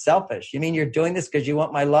that as selfish. You mean you're doing this because you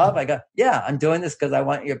want my love? I go, yeah, I'm doing this because I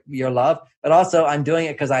want your love, but also I'm doing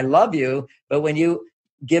it because I love you. But when you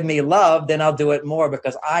give me love, then I'll do it more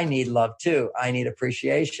because I need love too. I need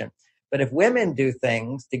appreciation. But if women do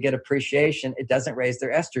things to get appreciation, it doesn't raise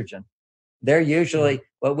their estrogen. They're usually,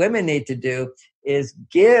 what women need to do is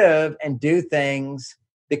give and do things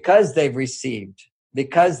because they've received,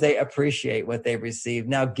 because they appreciate what they've received.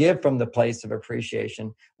 Now give from the place of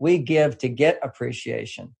appreciation. We give to get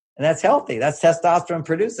appreciation. And that's healthy. That's testosterone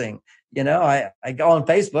producing. You know, I go on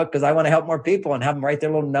Facebook because I want to help more people and have them write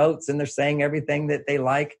their little notes and they're saying everything that they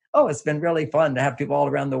like. Oh, it's been really fun to have people all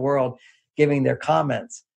around the world giving their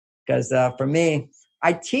comments. Because for me,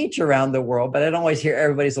 I teach around the world, but I don't always hear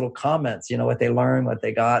everybody's little comments, you know, what they learned, what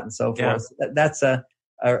they got, and so forth. Yeah. That's a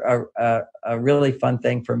really fun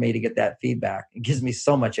thing for me to get that feedback. It gives me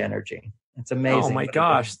so much energy. It's amazing. Oh my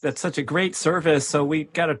gosh, that's such a great service. So we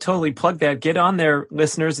got to totally plug that. Get on there,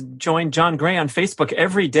 listeners. Join John Gray on Facebook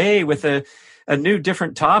every day with a new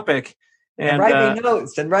different topic. And write me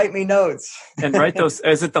notes. And write those.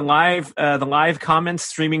 Is it the live comments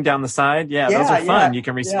streaming down the side? Yeah, those are fun. You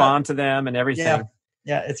can respond to them and everything.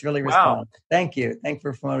 Yeah, it's really responsive. Wow. Thank you. Thanks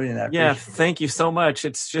for promoting that. Yeah, thank you so much.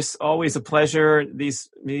 It's just always a pleasure. These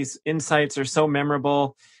insights are so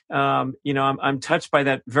memorable. You know, I'm touched by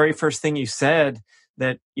that very first thing you said,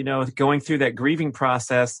 that, going through that grieving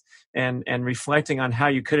process and reflecting on how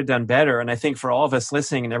you could have done better. And I think for all of us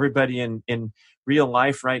listening and everybody in real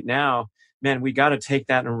life right now, man, we got to take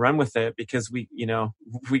that and run with it, because we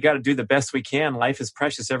got to do the best we can. Life is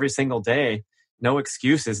precious every single day. No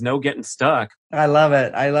excuses, no getting stuck. I love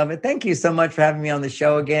it. I love it. Thank you so much for having me on the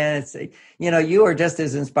show again. It's, you are just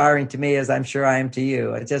as inspiring to me as I'm sure I am to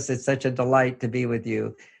you. It's such a delight to be with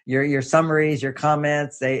you. Your summaries, your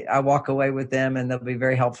comments, I walk away with them and they'll be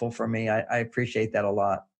very helpful for me. I appreciate that a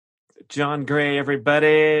lot. John Gray,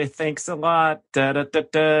 everybody. Thanks a lot. Da, da, da,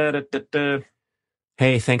 da, da, da, da.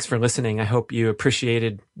 Hey, thanks for listening. I hope you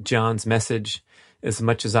appreciated John's message as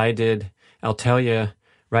much as I did. I'll tell you,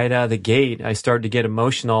 right out of the gate, I started to get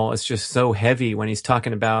emotional. It's just so heavy when he's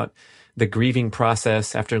talking about the grieving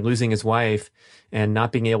process after losing his wife and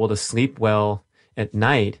not being able to sleep well at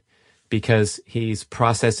night because he's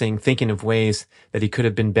processing, thinking of ways that he could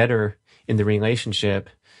have been better in the relationship,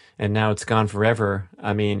 and now it's gone forever.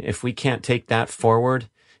 I mean, if we can't take that forward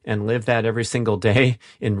and live that every single day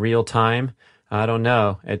in real time, I don't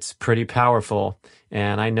know. It's pretty powerful,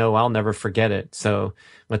 and I know I'll never forget it. So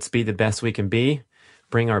let's be the best we can be.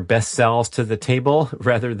 Bring our best selves to the table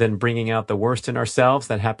rather than bringing out the worst in ourselves.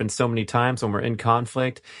 That happens so many times when we're in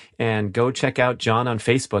conflict. And go check out John on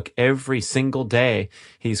Facebook every single day.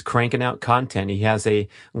 He's cranking out content. He has a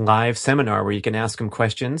live seminar where you can ask him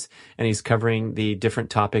questions, and he's covering the different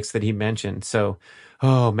topics that he mentioned. So,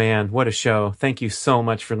 oh man, what a show. Thank you so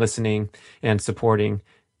much for listening and supporting.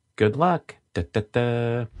 Good luck. Da, da,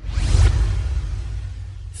 da.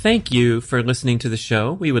 Thank you for listening to the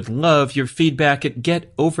show. We would love your feedback at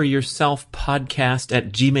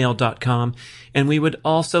getoveryourselfpodcast@gmail.com. And we would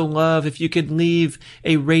also love if you could leave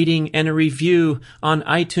a rating and a review on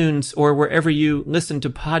iTunes or wherever you listen to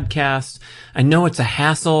podcasts. I know it's a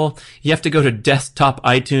hassle. You have to go to desktop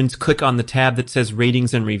iTunes, click on the tab that says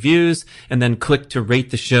ratings and reviews, and then click to rate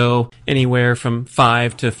the show anywhere from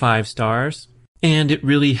 5 to 5 stars. And it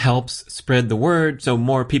really helps spread the word so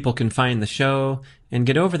more people can find the show and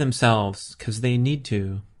get over themselves, because they need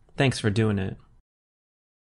to. Thanks for doing it.